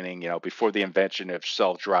entertaining. Before the invention of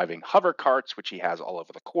self-driving hover carts, which he has all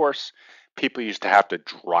over the course, people used to have to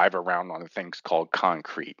drive around on things called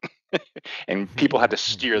concrete, and people had to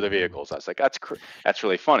steer the vehicles. I was like, that's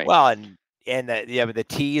really funny. Well, and the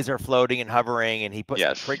T's are floating and hovering, and he puts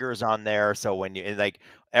some triggers on there. So when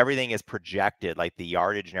everything is projected, like the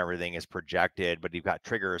yardage and everything is projected, but you've got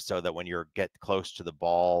triggers so that when you get close to the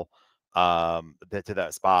ball, to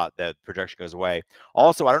that spot, the projection goes away.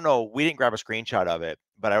 Also, I don't know, we didn't grab a screenshot of it,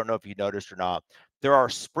 but I don't know if you noticed or not. There are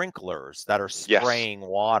sprinklers that are spraying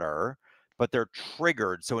water, but they're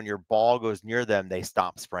triggered. So when your ball goes near them, they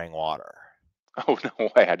stop spraying water. Oh, no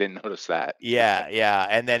way. I didn't notice that. Yeah.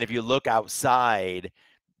 And then if you look outside,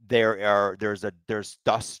 there's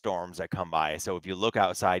dust storms that come by. So if you look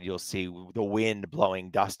outside, you'll see the wind blowing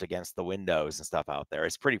dust against the windows and stuff out there.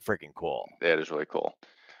 It's pretty freaking cool. It is really cool.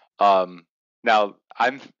 Now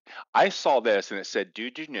I saw this and it said,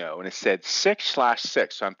 "Did you know?" And it said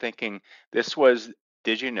 6/6. So I'm thinking this was,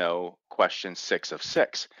 "Did you know?" question 6 of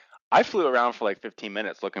 6. I flew around for like 15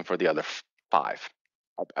 minutes looking for the other 5.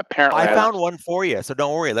 Apparently, I found one for you, so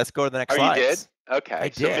don't worry. Let's go to the next slide. You did? Okay. I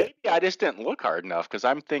So did. maybe I just didn't look hard enough, because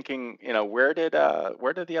I'm thinking, where did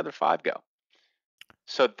the other 5 go?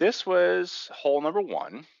 So this was hole number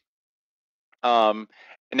 1.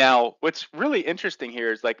 Now, what's really interesting here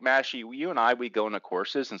is, like, Mashie, you and I, we go into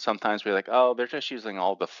courses, and sometimes we're like, oh, they're just using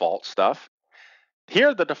all default stuff.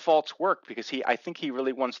 Here, the defaults work because I think he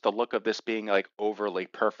really wants the look of this being like overly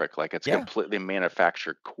perfect, like it's completely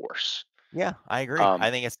manufactured course. Yeah, I agree. I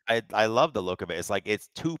think I love the look of it. It's like it's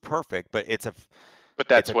too perfect, but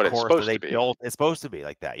that's what it's supposed to be. It's supposed to be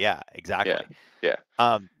like that. Yeah, exactly. Yeah.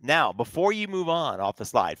 Now, before you move on off the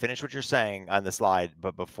slide, finish what you're saying on the slide,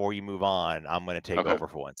 but before you move on, I'm going to take over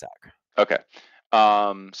for 1 sec. Okay.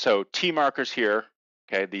 So T markers here.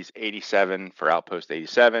 Okay, these 87 for Outpost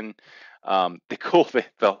 87. The cool thing,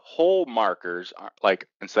 the whole markers are like,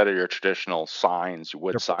 instead of your traditional signs,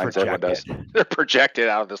 wood signs everyone does, they're projected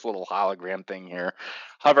out of this little hologram thing here.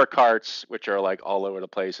 Hover carts, which are like all over the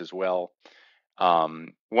place as well.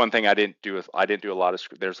 One thing I didn't do a lot of,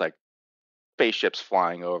 there's like spaceships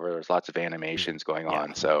flying over. There's lots of animations going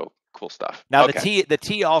on. So cool stuff. Now the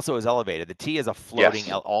T also is elevated. The T is a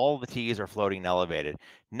floating. All the T's are floating and elevated.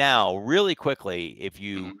 Now, really quickly, if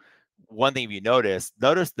you one thing, if you notice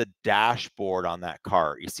the dashboard on that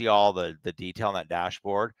cart. You see all the detail on that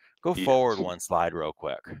dashboard. Go forward 1 slide real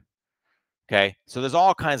quick. Okay, so there's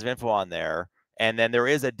all kinds of info on there, and then there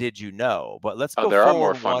is a did you know? But let's go. There are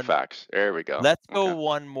more fun facts. There we go. Let's go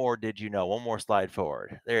one more did you know? One more slide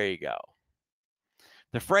forward. There you go.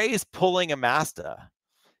 The phrase "pulling a Masta"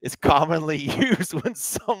 is commonly used when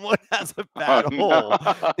someone has a bad hole.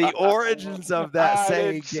 The origins of that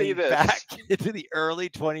saying date back into the early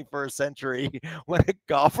 21st century, when a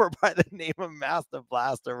golfer by the name of Masta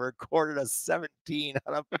Blaster recorded a 17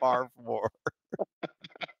 on a par 4.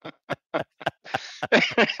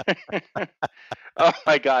 Oh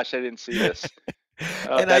my gosh, I didn't see this.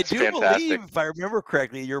 And I do believe, if I remember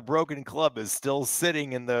correctly, your broken club is still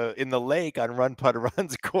sitting in the lake on Run Putt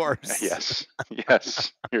Run's course. Yes,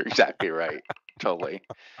 you're exactly right. Totally.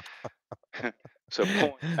 So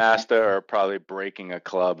pulling Masta or probably breaking a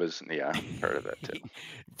club is, heard of it too.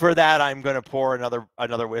 For that, I'm going to pour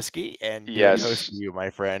another whiskey and toast to you,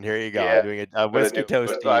 my friend. Here you go. I'm doing a whiskey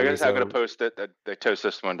toast to you. I'm going to post it. They toast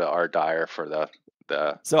this one to our dyer for the.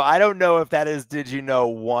 So I don't know if that is, did you know,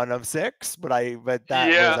 1 of 6, but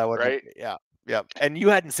that was right. Yeah. And you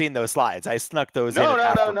hadn't seen those slides. I snuck those in. No.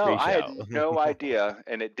 I had no idea,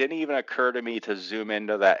 and it didn't even occur to me to zoom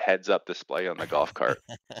into that heads-up display on the golf cart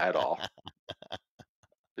at all.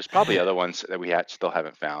 There's probably other ones that we still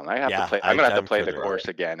haven't found. I'm gonna have to play the course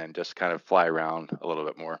again and just kind of fly around a little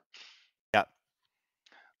bit more. Yep.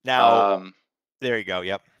 Now, there you go.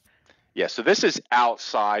 Yep. Yeah, so this is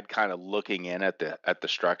outside, kind of looking in at the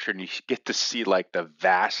structure, and you get to see like the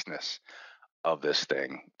vastness of this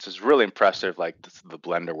thing. It's really impressive, like the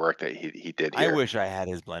blender work that he did here. I wish I had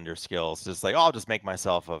his blender skills. Just like, I'll just make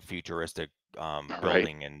myself a futuristic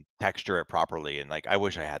building and texture it properly. And like, I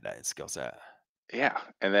wish I had that skill set. Yeah,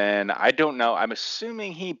 and then I don't know. I'm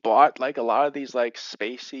assuming he bought like a lot of these like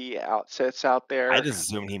spacey outfits out there. I just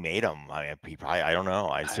assumed he made them. I mean, he probably, I don't know.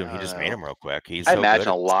 I I assume he don't just made know. them real quick. He's I so good imagine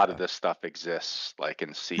a at this lot of stuff. this stuff exists like in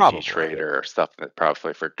CG Probably. Trader or stuff that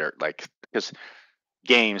probably for dirt, like because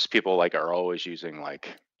games people like are always using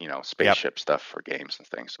like spaceship stuff for games and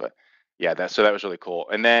things. But yeah, that was really cool.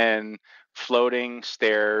 And then floating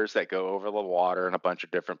stairs that go over the water in a bunch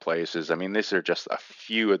of different places. I mean, these are just a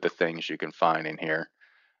few of the things you can find in here.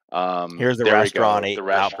 Here's the There we restaurant, go.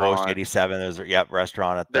 The Outpost restaurant. 87. There's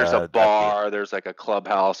restaurant at There's a the bar. There's like a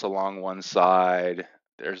clubhouse along one side.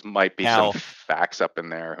 There's might be some now. facts up in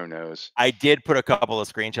there. Who knows? I did put a couple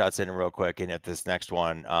of screenshots in real quick, and at this next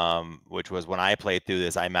one, which was when I played through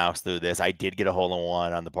this, I moused through this. I did get a hole in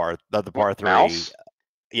one on the par 3. Mouse?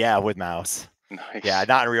 Yeah, with mouse. Nice. Yeah,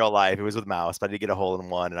 not in real life. It was with mouse, but I did get a hole in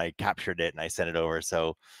one, and I captured it and I sent it over.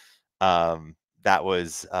 So, that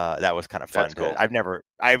was kind of fun. That's cool.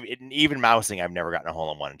 Even mousing, I've never gotten a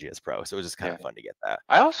hole in one in GS Pro, so it was just kind of fun to get that.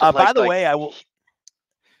 I also by the way, I will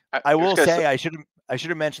say I should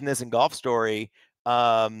have mentioned this in Golf Story.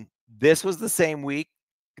 This was the same week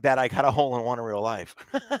that I got a hole in one in real life.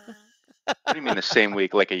 What do you mean the same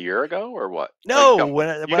week, like a year ago, or what? No, when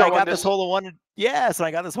I got this hole in one, yes, and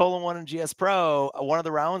I got this hole in one in GS Pro. One of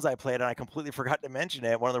the rounds I played, and I completely forgot to mention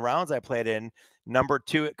it. One of the rounds I played in, number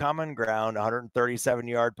 2 at Common Ground,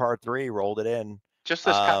 137-yard par 3, rolled it in. Just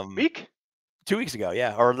this past week? 2 weeks ago,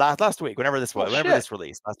 yeah, or last week, whenever this was, whenever this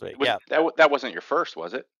released, last week. Yeah, that wasn't your first,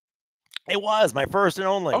 was it? It was my first and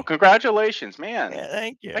only. Oh, congratulations, man! Yeah,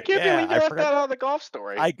 thank you. I can't believe you left that out of the Golf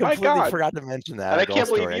Story. I completely forgot to mention that. And I can't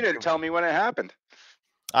believe you didn't tell me when it happened.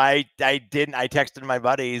 I didn't. I texted my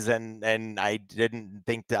buddies and I didn't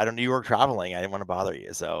think that, I don't know, you were traveling. I didn't want to bother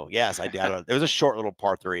you. So yes, I did. It was a short little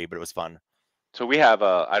par 3, but it was fun. So we have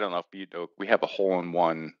I don't know if you know, we have a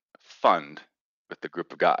hole-in-one fund with the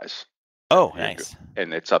group of guys. Oh, nice.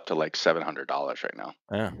 And it's up to like $700 right now.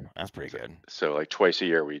 Yeah, that's pretty good. So like twice a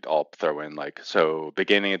year we all throw in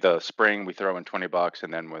beginning of the spring we throw in $20,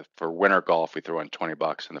 and then for winter golf we throw in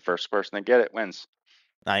 $20, and the first person to get it wins.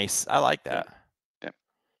 Nice. I like that.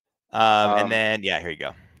 Yeah. And then here you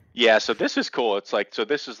go. Yeah, so this is cool. It's like, so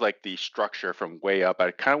this is like the structure from way up.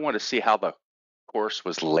 I kind of want to see how the course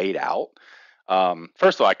was laid out.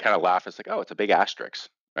 First of all, I kind of laugh. It's like, oh, it's a big asterisk,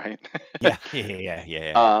 right? Yeah.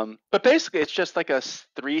 But basically it's just like a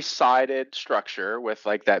 3-sided structure with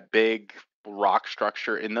like that big rock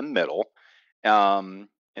structure in the middle. And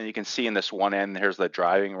you can see in this one end, here's the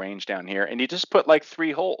driving range down here, and you just put like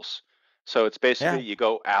 3 holes. So it's basically you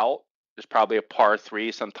go out, there's probably a par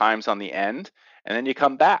 3 sometimes on the end, and then you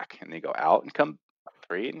come back and you go out and come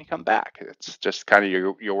 3 and you come back. It's just kind of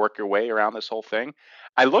you work your way around this whole thing.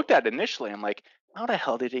 I looked at it initially, I'm like, how the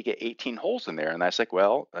hell did he get 18 holes in there? And I was like,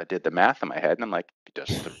 well, I did the math in my head, and I'm like,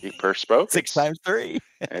 just 3 per stroke. 6 times 3.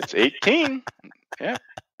 It's 18. Yeah,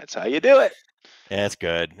 that's how you do it. Yeah, it's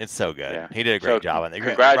good. It's so good. Yeah. He did a great job on it.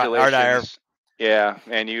 Congratulations. Yeah,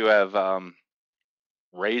 and you have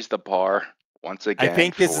raised the bar once again. I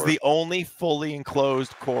think this is the only fully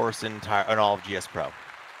enclosed course in all of GS Pro.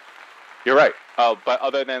 You're right. But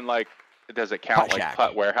other than like, does it count like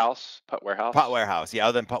Putt Warehouse? Putt Warehouse? Yeah,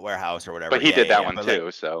 other than Putt Warehouse or whatever. But he did that one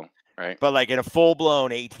too, so right. But like in a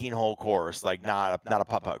full-blown 18-hole course, like not a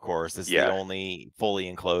putt course, this is the only fully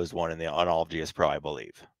enclosed one on all of GS Pro, I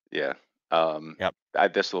believe. Yeah.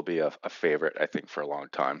 This will be a favorite, I think, for a long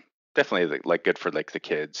time. Definitely like good for like the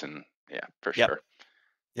kids, and for sure.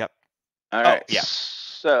 Yep. All right.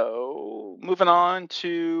 So moving on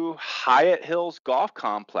to Hyatt Hills Golf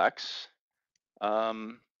Complex.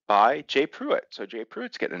 By Jay Pruitt. So Jay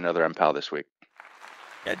Pruitt's getting another MPAL this week.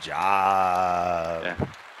 Good job. Yeah.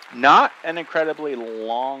 Not an incredibly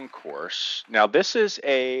long course. Now this is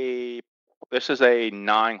a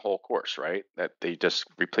 9-hole course, right? That they just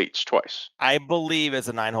repletes twice. I believe it's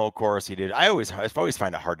a 9-hole course. He did. I always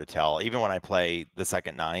find it hard to tell, even when I play the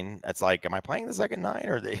second 9. It's like, am I playing the second 9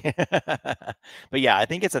 or they? But yeah, I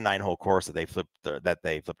think it's a 9-hole course that they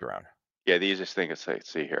flipped around. Yeah, the easiest thing is,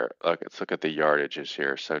 let's see here. Let's look at the yardages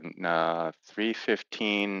here. So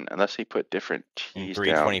 315, unless he put different tees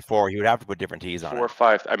 324, he would have to put different tees on 4,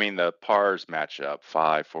 5. I mean, the pars match up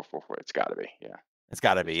 5, 4, 4, 4. It's got to be, It's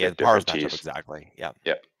got to be. Yeah, the pars match up exactly. Yeah.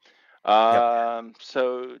 Yep.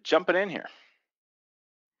 So jumping in here.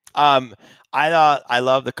 I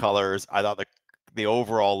love the colors. I thought the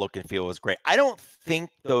overall look and feel was great. I don't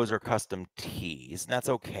think those are custom tees, and that's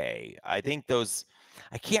okay. I think those.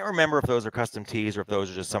 I can't remember if those are custom tees or if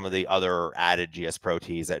those are just some of the other added GS Pro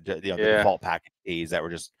tees that the Yeah. default package tees that were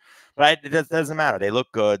just. But it doesn't matter. They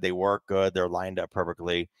look good. They work good. They're lined up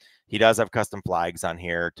perfectly. He does have custom flags on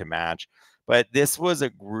here to match. But this was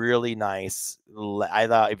a really nice. I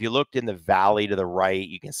thought if you looked in the valley to the right,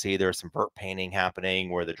 you can see there's some vert painting happening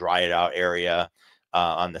where the dry it out area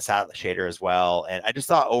on the satellite shader as well. And I just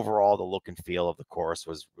thought overall the look and feel of the course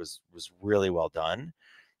was really well done.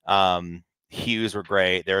 Hues were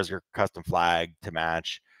great. There's your custom flag to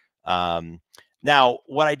match. Now,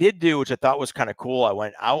 what I did do, which I thought was kind of cool, I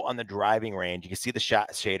went out on the driving range. You can see the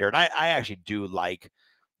shader, and I actually do like.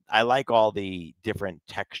 I like all the different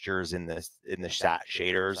textures in the shot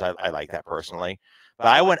shaders. I like that personally. But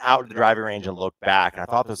I went out to the driving range and looked back, and I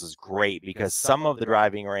thought this was great because some of the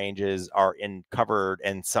driving ranges are in covered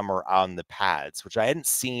and some are on the pads, which I hadn't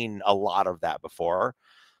seen a lot of that before.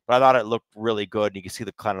 But I thought it looked really good. You can see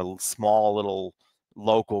the kind of small little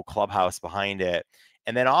local clubhouse behind it.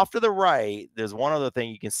 And then off to the right, there's one other thing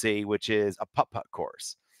you can see, which is a putt-putt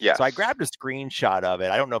course. Yes. So I grabbed a screenshot of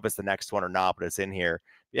it. I don't know if it's the next one or not, but it's in here.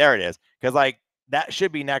 There it is. Because like that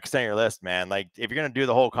should be next on your list, man. Like if you're gonna do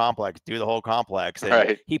the whole complex, do the whole complex. And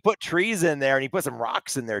right. he put trees in there and he put some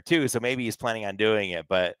rocks in there too. So maybe he's planning on doing it.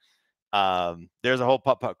 But there's a whole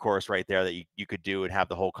putt-putt course right there that you could do and have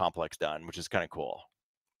the whole complex done, which is kind of cool.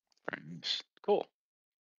 Cool.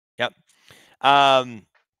 Yep.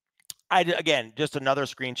 Again, just another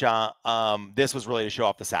screenshot. This was really to show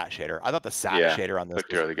off the sat shader. I thought the sat shader on this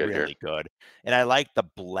was really good, and I like the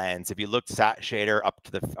blends. If you look sat shader up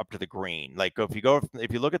to the green, like if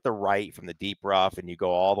you look at the right from the deep rough and you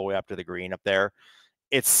go all the way up to the green up there,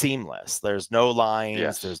 it's seamless. There's no lines.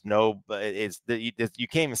 Yes. There's no. You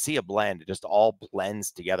can't even see a blend. It just all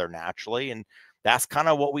blends together naturally, and that's kind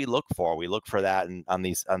of what we look for. We look for that on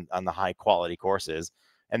the high quality courses.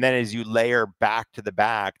 And then as you layer back to the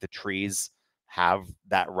back, the trees have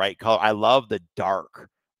that right color. I love the dark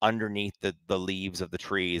underneath the leaves of the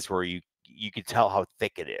trees where you can tell how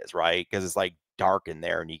thick it is, right? Because it's like dark in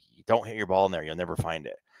there, and you don't hit your ball in there, you'll never find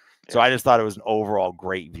it. Yeah. So I just thought it was an overall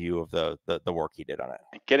great view of the work he did on it.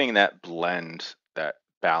 Getting that blend, that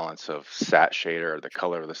balance of sat shader, the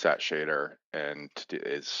color of the sat shader, and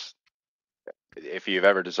is, if you've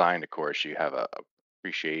ever designed a course, you have a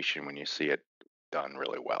appreciation when you see it done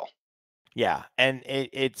really well. Yeah, and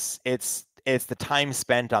it's the time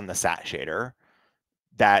spent on the sat shader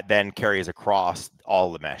that then carries across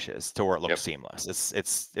all the meshes to where it looks seamless.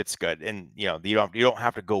 It's good, and you don't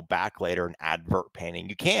have to go back later and add vert painting.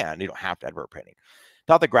 You don't have to add vert painting.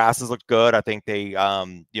 Thought the grasses looked good. I think they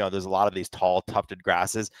there's a lot of these tall tufted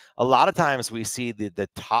grasses. A lot of times we see the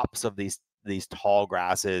tops of these tall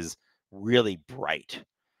grasses really bright.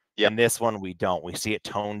 And this one we don't. We see it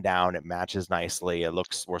toned down. It matches nicely. It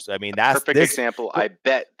looks worse. I mean, that's perfect example. I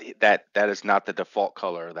bet that is not the default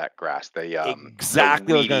color of that grass.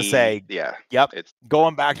 Exactly what I was gonna say. Yeah. Yep. It's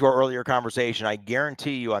going back to our earlier conversation. I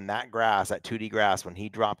guarantee you on that grass, that 2D grass, when he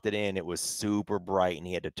dropped it in, it was super bright and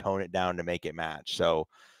he had to tone it down to make it match. So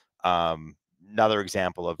another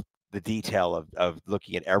example of the detail of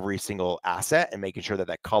looking at every single asset and making sure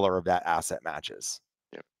that color of that asset matches.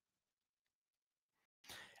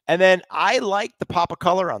 And then I like the pop of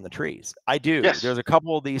color on the trees. I do. Yes. There's a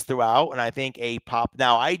couple of these throughout, and I think a pop.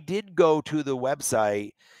 Now, I did go to the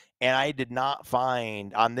website, and I did not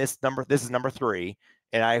find on this number. This is number 3,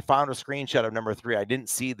 and I found a screenshot of number 3. I didn't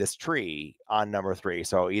see this tree on number 3,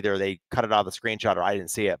 so either they cut it out of the screenshot or I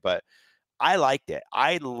didn't see it. But I liked it.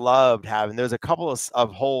 I loved having. There's a couple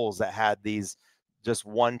of holes that had these, just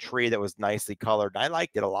one tree that was nicely colored. I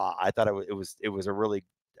liked it a lot. I thought it was a really.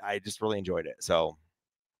 I just really enjoyed it. So.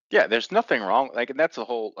 Yeah, there's nothing wrong. And that's the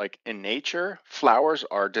whole, in nature, flowers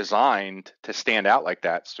are designed to stand out like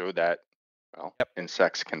that so that,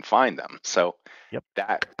 insects can find them. So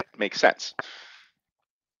that makes sense.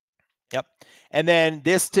 Yep. And then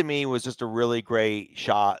this to me was just a really great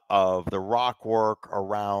shot of the rock work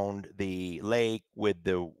around the lake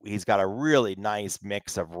he's got a really nice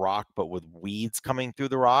mix of rock, but with weeds coming through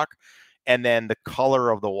the rock. And then the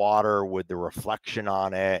color of the water with the reflection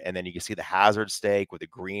on it. And then you can see the hazard stake with the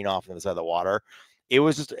green off on the side of the water. It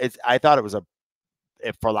was just, I thought it was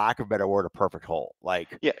for lack of a better word, a perfect hole.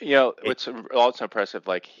 What's also impressive,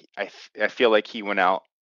 I feel like he went out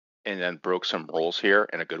and then broke some rules here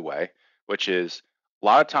in a good way, which is a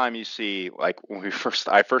lot of time you see, when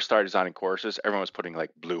I first started designing courses, everyone was putting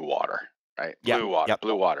blue water, right?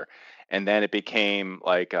 Blue water. And then it became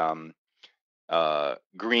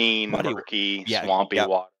green, murky, swampy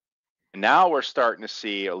water. And now we're starting to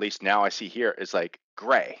see, at least now I see here, is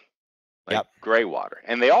gray, gray water.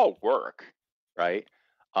 And they all work, right?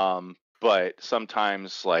 But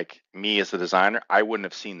sometimes, like me as the designer, I wouldn't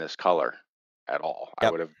have seen this color at all. Yep.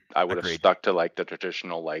 I would have Agreed. stuck to like the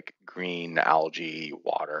traditional like green algae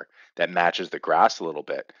water that matches the grass a little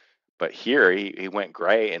bit. But here he went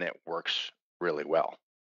gray and it works really well.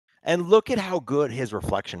 And look at how good his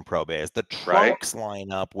reflection probe is. The Right? trunks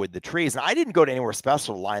line up with the trees. And I didn't go to anywhere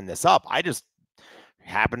special to line this up. I just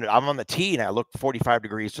I'm on the tee and I look 45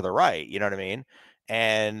 degrees to the right. You know what I mean?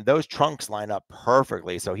 And those trunks line up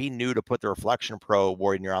perfectly. So he knew to put the reflection probe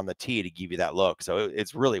when you're on the tee to give you that look. So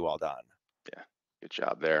it's really well done. Yeah. Good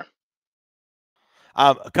job there.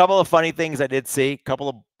 A couple of funny things I did see, a couple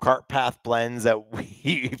of cart path blends that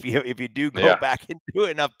if you do go back and do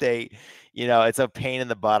an update, you know, it's a pain in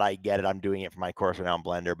the butt. I get it. I'm doing it for my course right now in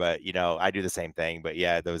Blender, but you know, I do the same thing. But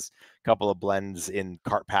yeah, those couple of blends in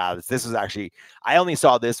cart paths. This was actually, I only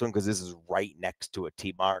saw this one because this is right next to a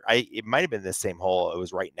tee mark. It might have been the same hole. It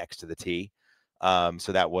was right next to the tee.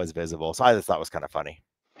 So that was visible. So I just thought it was kind of funny.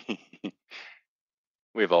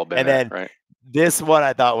 We've all been And there, then right? this one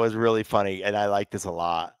I thought was really funny, and I like this a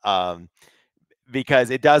lot. Because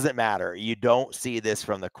it doesn't matter. You don't see this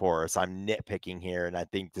from the course. I'm nitpicking here, and I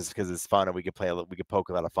think this because it's fun and we could poke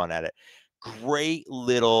a lot of fun at it. Great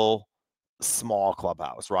little small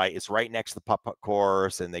clubhouse, right? It's right next to the putt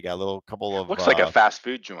course, and they got a little couple of looks like a fast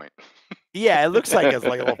food joint. Yeah, it looks like it's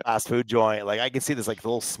like a little fast food joint. Like I can see this like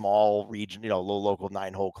little small region, you know, little local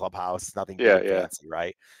 9-hole clubhouse. It's nothing big and fancy,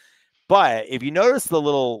 right? But if you notice the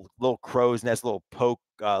little crow's nest, little poke,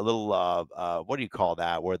 what do you call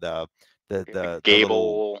that? Where the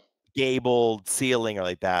little gabled ceiling or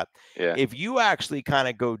like that. Yeah. If you actually kind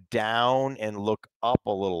of go down and look up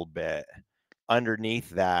a little bit underneath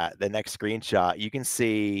that, the next screenshot, you can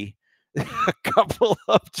see a couple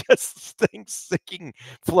of just things sticking,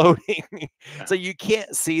 floating. So you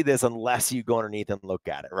can't see this unless you go underneath and look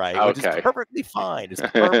at it, right? Which is perfectly fine. It's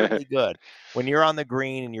perfectly good. When you're on the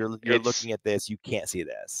green and you're looking at this, you can't see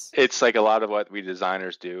this. It's like a lot of what we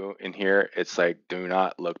designers do in here. It's like, do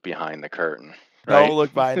not look behind the curtain. Right? Don't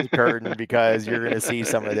look behind the curtain because you're going to see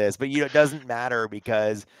some of this. But you know, it doesn't matter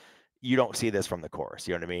because you don't see this from the course.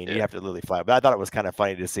 You know what I mean? Yeah. You have to literally fly. But I thought it was kind of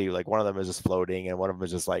funny to see like one of them is just floating and one of them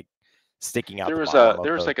is just like sticking out. There was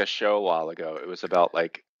like a show a while ago. It was about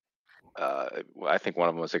like I think one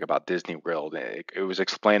of them was like about Disney World. It was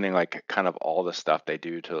explaining like kind of all the stuff they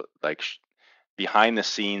do to like behind the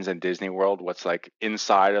scenes in Disney World, what's like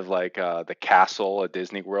inside of like the castle at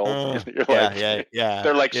Disney World. You're yeah.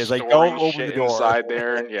 They're like storing don't open shit the door inside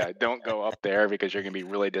there, and don't go up there because you're gonna be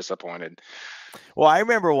really disappointed. Well, I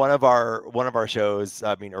remember one of our shows.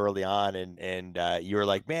 I mean, early on, and you were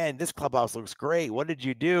like, "Man, this clubhouse looks great. What did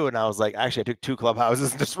you do?" And I was like, "Actually, I took 2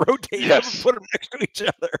 clubhouses and just rotated them and put them next to each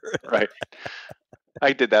other." Right.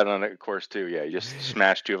 I did that on a course too. Yeah, you just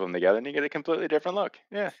smash 2 of them together and you get a completely different look.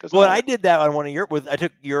 Yeah. Well, I did that on one of I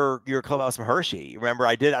took your clubhouse from Hershey. Remember,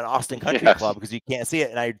 I did on Austin Country Club because you can't see it,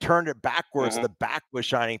 and I turned it backwards. So the back was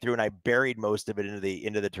shining through, and I buried most of it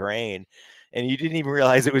into the terrain. And you didn't even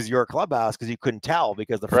realize it was your clubhouse because you couldn't tell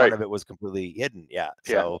because the front of it was completely hidden. Yeah.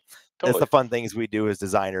 So that's the fun things we do as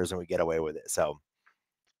designers, and we get away with it. So.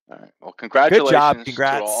 All right. Well, congratulations Good job.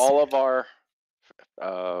 Congrats to all of our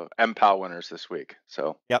MPAL winners this week.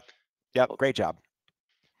 So. Yep. Great job.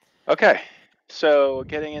 Okay. So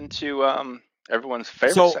getting into everyone's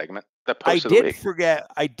favorite segment, the post of the week.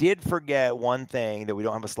 I did forget one thing that we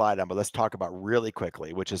don't have a slide on, but let's talk about really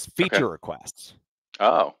quickly, which is feature requests.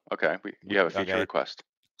 Oh, okay. You have a feature request.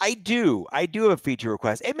 I do have a feature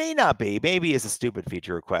request. It may not be. Maybe it's a stupid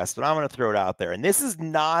feature request, but I'm going to throw it out there. And this is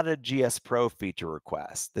not a GS Pro feature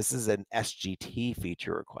request. This is an SGT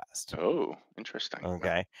feature request. Oh, interesting.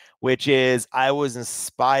 Okay. Which is, I was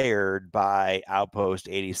inspired by Outpost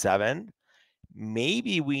 87.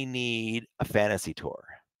 Maybe we need a fantasy tour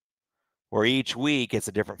where each week it's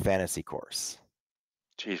a different fantasy course.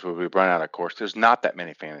 Geez, will we run out of course? There's not that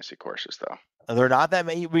many fantasy courses, though. They're not that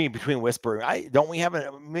many between Whispering. Don't we have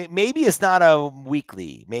maybe it's not a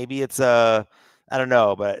weekly. Maybe it's I don't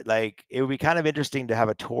know, but like it would be kind of interesting to have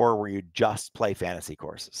a tour where you just play fantasy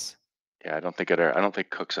courses. Yeah, I don't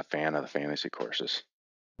think Cook's a fan of the fantasy courses.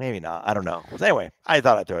 Maybe not. I don't know. Well, anyway, I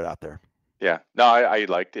thought I'd throw it out there. Yeah. No, I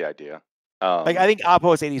like the idea. Like I think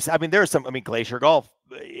Outpost 87. I mean, there's some. I mean, Glacier Golf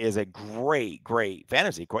is a great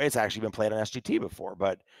fantasy course. It's actually been played on SGT before,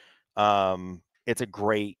 but it's a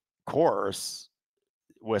great course.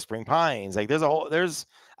 Whispering Pines, like I don't know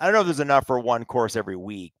if there's enough for one course every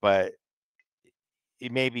week, but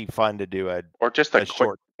it may be fun to do a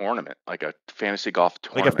short tournament, like a fantasy golf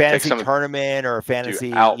tournament, like a fantasy tournament or a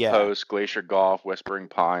fantasy Outpost, Glacier Golf, Whispering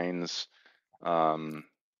Pines, the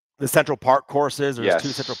Central Park courses. There's 2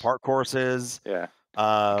 Central Park courses. Yeah. You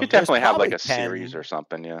could There's definitely have like probably a series 10. or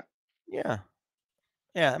something. Yeah. Yeah.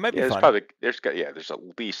 Yeah, it might be Yeah, fun. there's at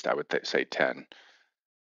least I would say 10.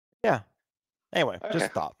 Yeah. Anyway, just Okay. a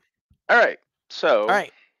thought. All right. So. All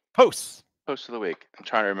right. Post of the week. I'm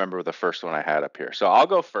trying to remember the first one I had up here. So I'll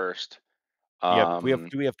go first. do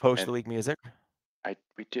we have post of And the week music?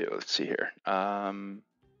 we do. Let's see here.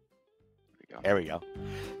 There we go.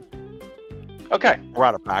 Okay. We're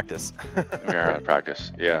out of practice. We are out of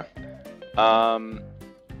practice. Yeah.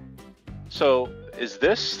 So is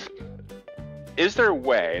there a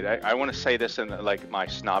way, I want to say this in like my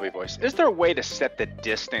snobby voice, is there a way to set the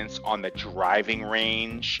distance on the driving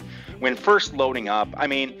range when first loading up? I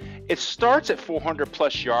mean, it starts at 400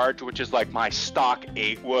 plus yards, which is like my stock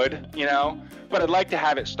 8 wood, you know, but I'd like to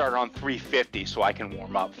have it start on 350 so I can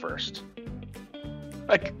warm up first.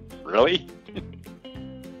 Like, really?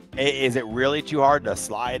 Is it really too hard to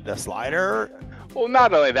slide the slider? Well,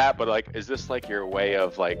 not only that, but like, is this like your way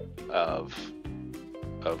of like, of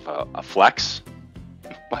a flex?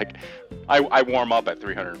 Like, I warm up at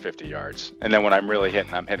 350 yards, and then when I'm really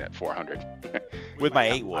hitting, I'm hitting at 400. With my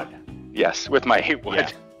 8 wood. Yes, with my 8 wood.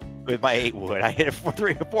 Yeah. With my 8 wood. I hit it for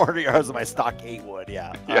 400 yards with my stock 8 wood.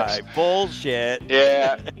 Yeah. Yes. All right. Bullshit.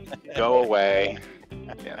 Yeah. Go away.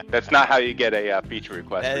 Yeah. That's not how you get a feature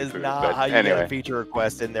request. That is not how you get a feature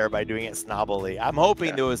request in there, by doing it snobbily. I'm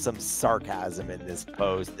hoping there was some sarcasm in this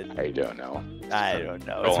post. And I don't know. I don't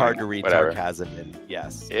know. It's hard to read sarcasm, and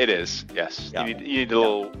yes. It is. Yes. Yeah. You need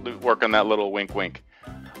to work on that little wink, wink.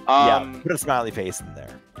 Yeah. Put a smiley face in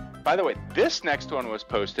there. By the way, this next one was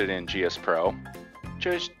posted in GS Pro.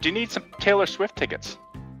 Just, do you need some Taylor Swift tickets?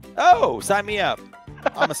 Oh, sign me up.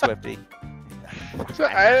 I'm a Swiftie. So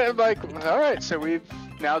I'm like, all right, so we've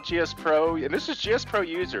now GS Pro, and this is GS Pro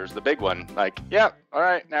users, the big one. Like, yeah, all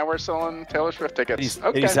right, now we're selling Taylor Swift tickets.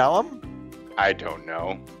 Did you sell them? I don't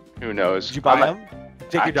know. Who knows? Did you buy them?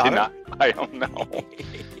 Take your daughter? I don't know.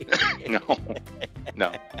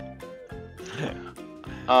 No.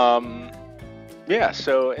 Yeah.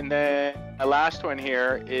 So, and then the last one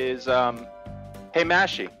here is, hey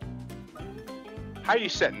Mashie, how are you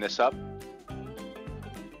setting this up?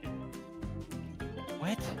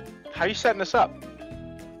 What? How are you setting this up?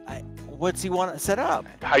 What's he want to set up?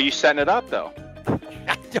 How are you setting it up, though?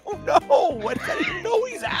 I don't know. I don't even know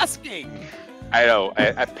what he's asking. I know.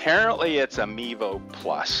 Apparently, it's a Mevo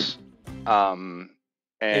Plus. And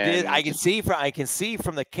it is. I can see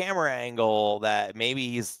from the camera angle that maybe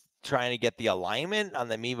he's trying to get the alignment on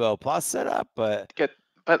the Mevo Plus setup, but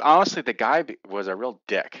honestly, the guy was a real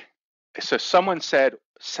dick. So someone said,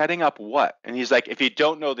 setting up what? And he's like, if you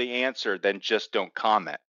don't know the answer, then just don't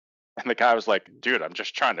comment. And the guy was like, dude, I'm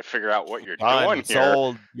just trying to figure out what you're doing here.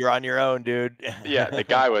 Sold. You're on your own, dude. Yeah, the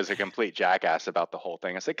guy was a complete jackass about the whole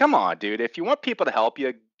thing. I said, come on, dude. If you want people to help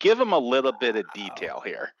you, give them a little bit of detail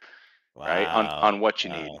here, right? On what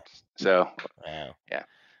you need. So, yeah.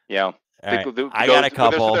 You know, I got a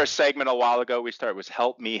couple. This was our segment a while ago. We started was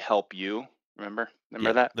help me help you. Remember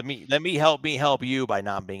that? Let me help you by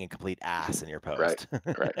not being a complete ass in your post.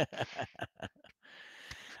 Right.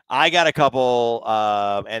 I got a couple,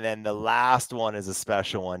 and then the last one is a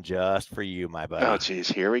special one just for you, my buddy. Oh, geez,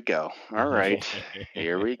 here we go. All right,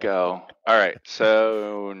 here we go. All right,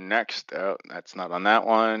 so next, that's not on that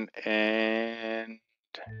one, and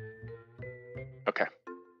okay.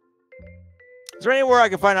 Is there anywhere I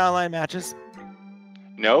can find online matches?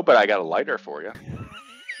 No, but I got a lighter for you.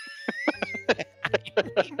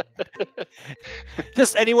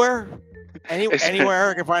 Just anywhere? Anywhere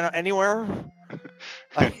I can find out anywhere?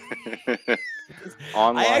 I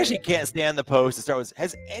actually can't stand the post to start with.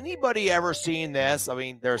 Has anybody ever seen this? I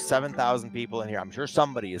mean, there's 7,000 people in here. I'm sure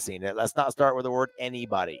somebody has seen it. Let's not start with the word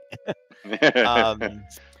anybody. And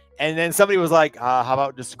then somebody was like, how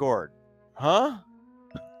about Discord? Huh?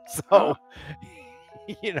 So,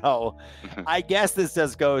 you know, I guess this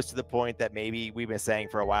just goes to the point that maybe we've been saying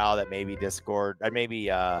for a while that maybe Discord, or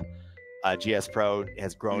maybe GS Pro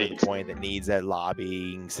has grown to the point that needs a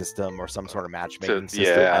lobbying system or some sort of matchmaking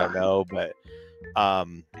system. Yeah. I don't know, but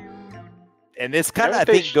and this kind of I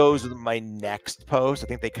think goes with my next post. I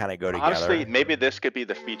think they kind of go together. Honestly, maybe this could be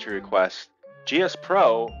the feature request. GS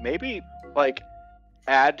Pro, maybe like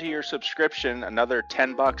add to your subscription another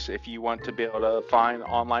 $10 if you want to be able to find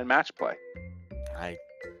online match play.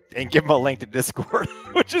 And give them a link to Discord,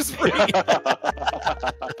 which is free.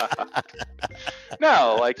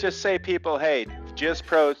 No, like just say people, hey, GS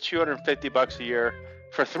Pro is $250 a year.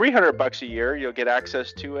 For $300 a year, you'll get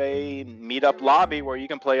access to a meetup lobby where you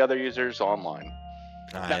can play other users online.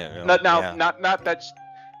 Not that's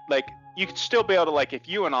like you could still be able to, like, if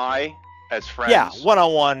you and I as friends. Yeah,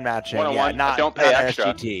 one-on-one matching. One-on-one, yeah, don't pay not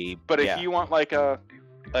extra. SGT. But if you want like a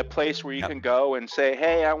place where you can go and say,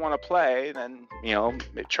 hey, I want to play, then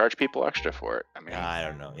charge people extra for it. I mean, I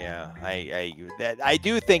don't know. Yeah, I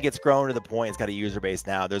do think it's grown to the point it's got a user base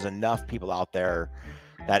now. There's enough people out there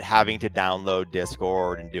that having to download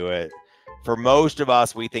Discord and do it. For most of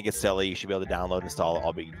us, we think it's silly. You should be able to download, install it.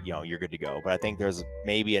 I'll be, you're good to go. But I think there's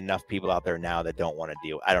maybe enough people out there now that don't want to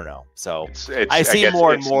deal. I don't know. So I see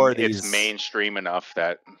more and more of these. It's mainstream enough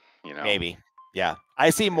that maybe. Yeah, I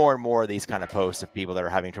see more and more of these kind of posts of people that are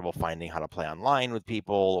having trouble finding how to play online with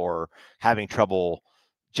people or having trouble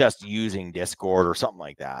just using Discord or something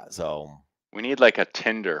like that. So we need like a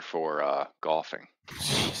Tinder for golfing.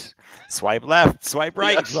 Swipe left, swipe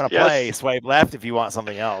right if you want to play. Swipe left if you want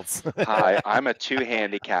something else. Hi, I'm a 2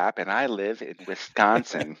 handicap and I live in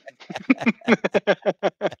Wisconsin.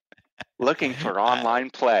 Looking for online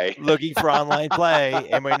play. Looking for online play.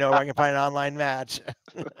 Anybody know where I can find an online match?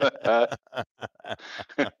 All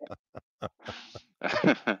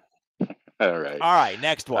right. All right,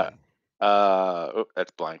 next one.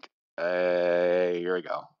 That's blank. Here we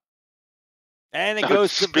go. And it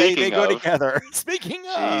goes to they go together. Speaking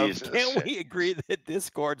of, can't we agree that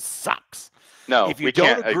Discord sucks? No, if you we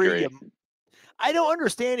don't can't agree. I don't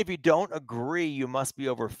understand. If you don't agree, you must be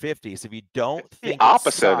over 50. So if you don't think the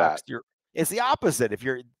opposite of that, it's the opposite. If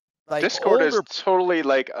you're like Discord older, is totally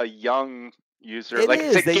like a young user.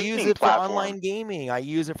 It's a they use it platform. for online gaming. I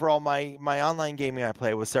use it for all my online gaming I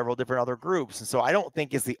play with several different other groups, and so I don't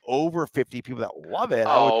think it's the over 50 people that love it.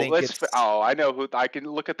 I would think I know who. I can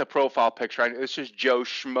look at the profile picture. It's just Joe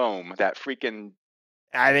Schmoem. That freaking.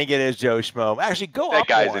 I think it is Joe Schmoem. Actually, go up.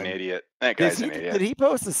 That guy's an idiot. That guy's an idiot. Did he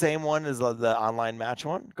post the same one as the online match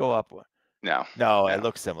one? Go up one. No, it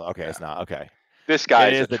looks similar. Okay, it's not. Okay. This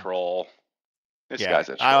guy's a troll. This guy's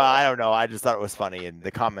a troll. I don't know. I just thought it was funny, and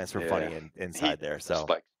the comments were funny inside there. So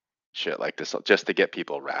like shit like this just to get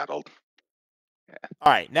people rattled. Yeah.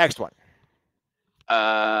 All right, next one.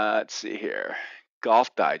 Let's see here.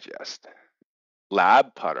 Golf Digest.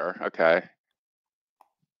 Lab putter. Okay.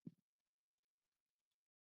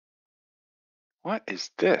 What is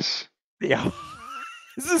this? Yeah.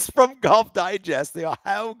 This is from Golf Digest. The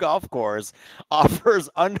Ohio Golf Course offers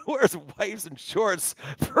underwear, wipes, and shorts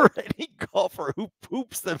for any golfer who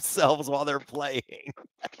poops themselves while they're playing.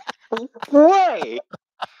 Way.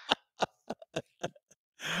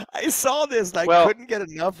 I saw this and I couldn't get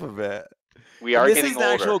enough of it. We are getting older. This is an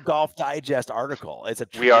actual Golf Digest article. It's a.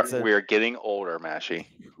 We are getting older, Mashie.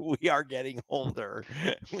 We are getting older.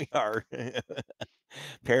 We are.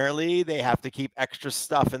 Apparently, they have to keep extra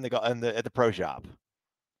stuff at the pro shop.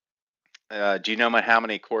 Do you know how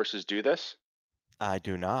many courses do this? I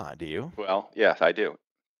do not. Do you? Well, yes, I do.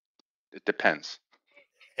 It depends.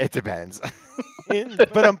 It depends.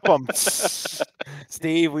 But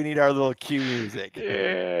Steve, we need our little cue music. Yeah,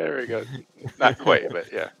 there we go. Not quite,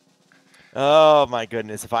 but yeah. Oh my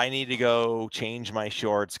goodness! If I need to go change my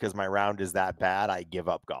shorts because my round is that bad, I give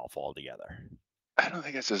up golf altogether. I don't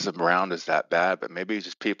think it's as a round is that bad, but maybe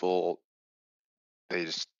just people. They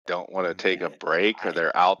just don't want to take a break, or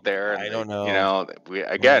they're out there. And I don't know.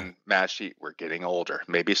 Mashie, we're getting older.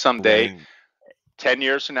 Maybe someday, 10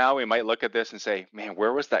 years from now, we might look at this and say, "Man,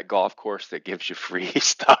 where was that golf course that gives you free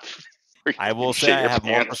stuff?" I will say I have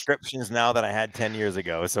more prescriptions now than I had 10 years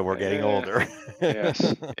ago, so we're getting older.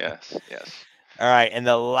 Yes. All right, and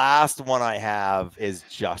the last one I have is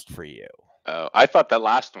just for you. Oh, I thought that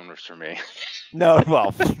last one was for me. No,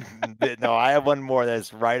 well, no, I have one more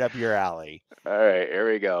that's right up your alley. All right,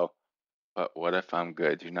 here we go. But what if I'm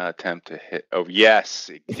good? Do not attempt to hit. Oh, yes,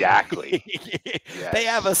 exactly. Yes. They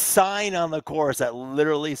have a sign on the course that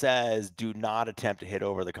literally says, do not attempt to hit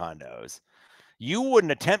over the condos. You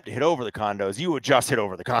wouldn't attempt to hit over the condos. You would just hit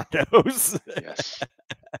over the condos. Yes.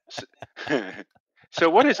 So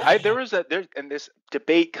what is, and this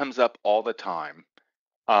debate comes up all the time.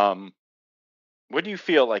 What do you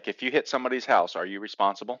feel like if you hit somebody's house, are you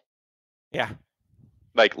responsible? Yeah.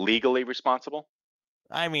 Like legally responsible?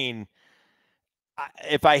 I mean,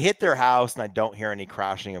 if I hit their house and I don't hear any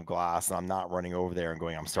crashing of glass, and I'm not running over there and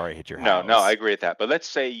going, I'm sorry I hit your house. No, I agree with that. But let's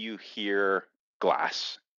say you hear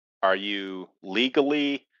glass. Are you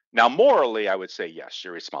legally, now morally, I would say yes,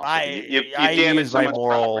 you're responsible. You damage someone's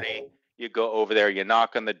property. You go over there, you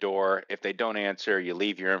knock on the door. If they don't answer, you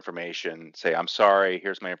leave your information. Say, I'm sorry,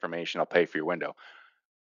 here's my information. I'll pay for your window.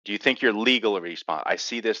 Do you think you're legally responsible? I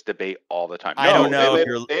see this debate all the time. I don't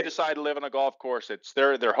know. They decide to live on a golf course. It's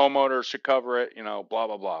their homeowners should cover it, blah,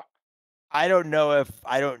 blah, blah. I don't know if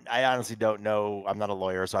I honestly don't know. I'm not a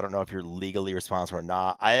lawyer, so I don't know if you're legally responsible or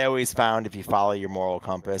not. I always found if you follow your moral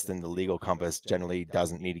compass, then the legal compass generally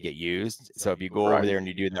doesn't need to get used. So if you go over there and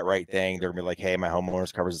you do that right thing, they're gonna be like, hey, my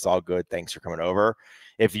homeowner's covers, it's all good. Thanks for coming over.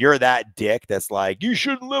 If you're that dick that's like, you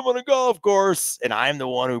shouldn't live on a golf course, and I'm the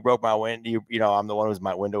one who broke my window, I'm the one whose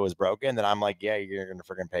my window was broken, then I'm like, yeah, you're gonna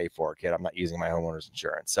freaking pay for it, kid. I'm not using my homeowner's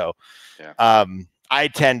insurance. So I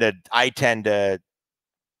tend to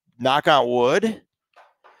knock on wood.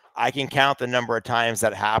 I can count the number of times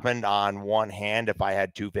that happened on one hand if I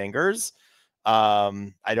had two fingers.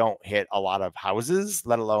 I don't hit a lot of houses,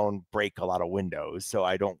 let alone break a lot of windows. So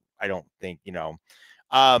I don't think,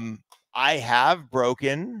 I have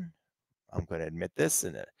broken, I'm going to admit this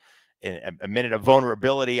in a minute of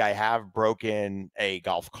vulnerability. I have broken a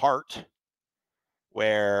golf cart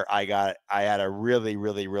where I had a really,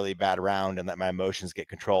 really, really bad round and let my emotions get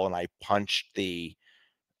control. And I punched the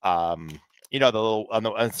the little on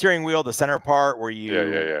the steering wheel, the center part where you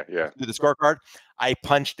do the scorecard. I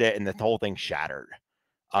punched it and the whole thing shattered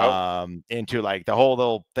into like the whole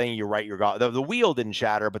little thing you write your golf. The wheel didn't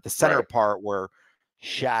shatter, but the center part were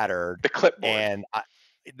shattered. The clipboard. And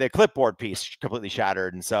the clipboard piece completely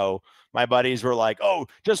shattered. And so my buddies were like, oh,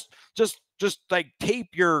 just like tape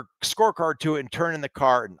your scorecard to it and turn in the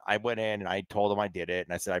cart. And I went in and I told him I did it.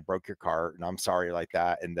 And I said, I broke your cart and I'm sorry like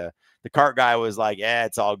that. And the cart guy was like, yeah,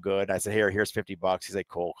 it's all good. I said, here's $50. He's like,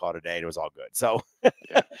 cool, call it a day. And it was all good. So,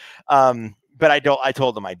 but I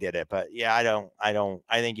told him I did it, but yeah,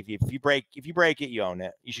 I think if you break it, you own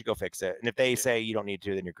it. You should go fix it. And if they say you don't need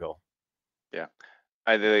to, then you're cool. Yeah.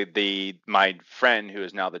 My friend who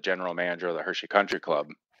is now the general manager of the Hershey Country Club,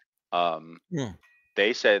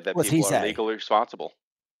 they said that people are legally responsible.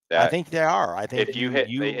 I think they are. I think if you hit,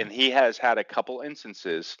 and he has had a couple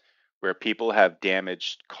instances where people have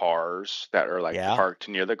damaged cars that are like parked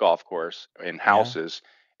near the golf course in houses,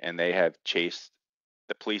 and they have chased.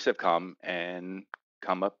 The police have come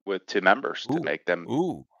up with two members to make them.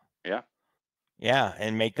 Yeah,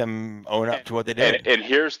 and make them own up to what they did. And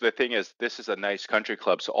here's the thing: is this is a nice country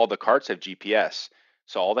club, so all the carts have GPS.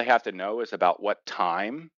 So all they have to know is about what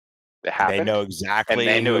time it happened. They know exactly. And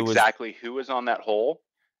they know exactly who was on that hole.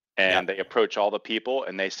 And they approach all the people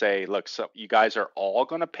and they say, "Look, so you guys are all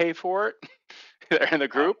going to pay for it in the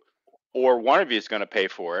group, or one of you is going to pay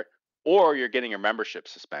for it, or you're getting your membership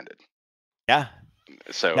suspended." Yeah.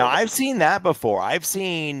 So now I've seen that before. I've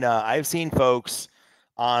seen folks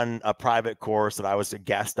on a private course that I was a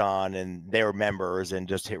guest on, and they were members and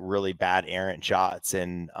just hit really bad errant shots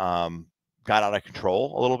and got out of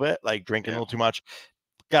control a little bit, like drinking a little too much,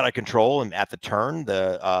 got out of control. And at the turn,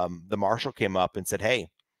 the marshal came up and said, "Hey,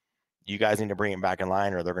 you guys need to bring it back in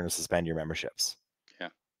line or they're going to suspend your memberships." Yeah.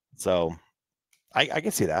 So I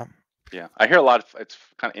can see that. Yeah. I hear a lot of, it's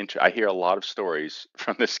kind of interesting. I hear a lot of stories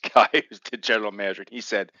from this guy who's the general manager. He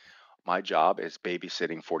said, "My job is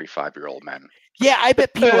babysitting 45-year-old men." Yeah, I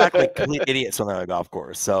bet people act like complete idiots on the golf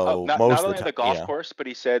course. So not most only of the golf course, but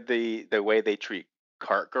he said the way they treat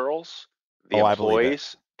cart girls, the Oh,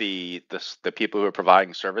 employees, the people who are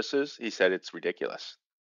providing services, he said it's ridiculous.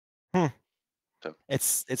 So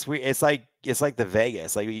it's weird. It's like the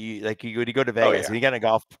Vegas. Like you go to Vegas when you get on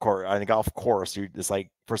a golf course, you just like,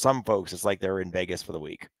 for some folks, it's like they're in Vegas for the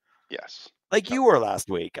week. Yes. Like you were last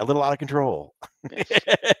week, a little out of control. Yes.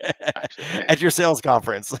 At your sales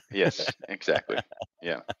conference. Yes, exactly.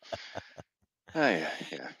 Yeah. Oh, yeah.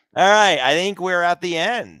 All right. I think we're at the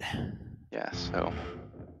end. Yeah. So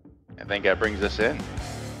I think that brings us in.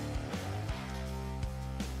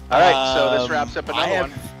 All right. So this wraps up another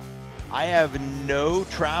one. I have no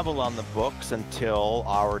travel on the books until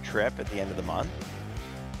our trip at the end of the month.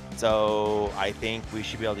 So I think we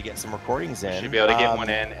should be able to get some recordings in. We should be able to get one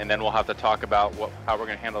in, and then we'll have to talk about how we're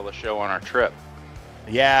going to handle the show on our trip.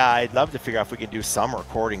 Yeah, I'd love to figure out if we can do some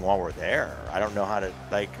recording while we're there. I don't know how to,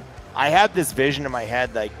 I have this vision in my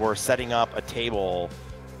head, like we're setting up a table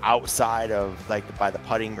outside of, by the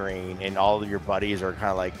putting green, and all of your buddies are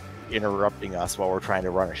kind of like interrupting us while we're trying to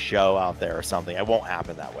run a show out there or something. It won't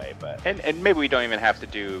happen that way, but and maybe we don't even have to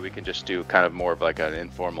do, we can just do kind of more of like an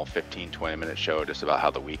informal 15-20 minute show just about how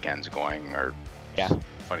the weekend's going, or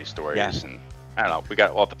funny stories. And I don't know,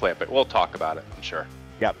 we'll have to play it, but we'll talk about it, I'm sure.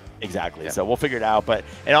 Yep, exactly. So we'll figure it out. But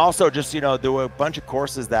and also just, there were a bunch of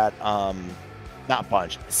courses that not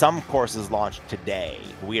bunch, some courses launched today.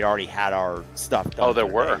 We had already had our stuff done. Oh, there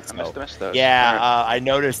were. I missed those. Yeah, I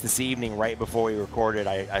noticed this evening right before we recorded,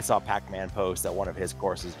 I saw Pac-Man post that one of his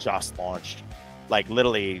courses just launched, like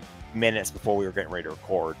literally minutes before we were getting ready to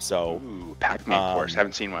record. So Pac-Man course,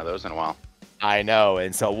 haven't seen one of those in a while. I know,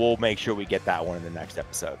 and so we'll make sure we get that one in the next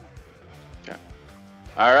episode. Okay.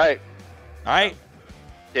 All right. All right.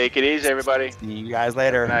 Take it easy, everybody. See you guys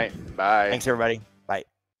later. Good night. Bye. Thanks, everybody.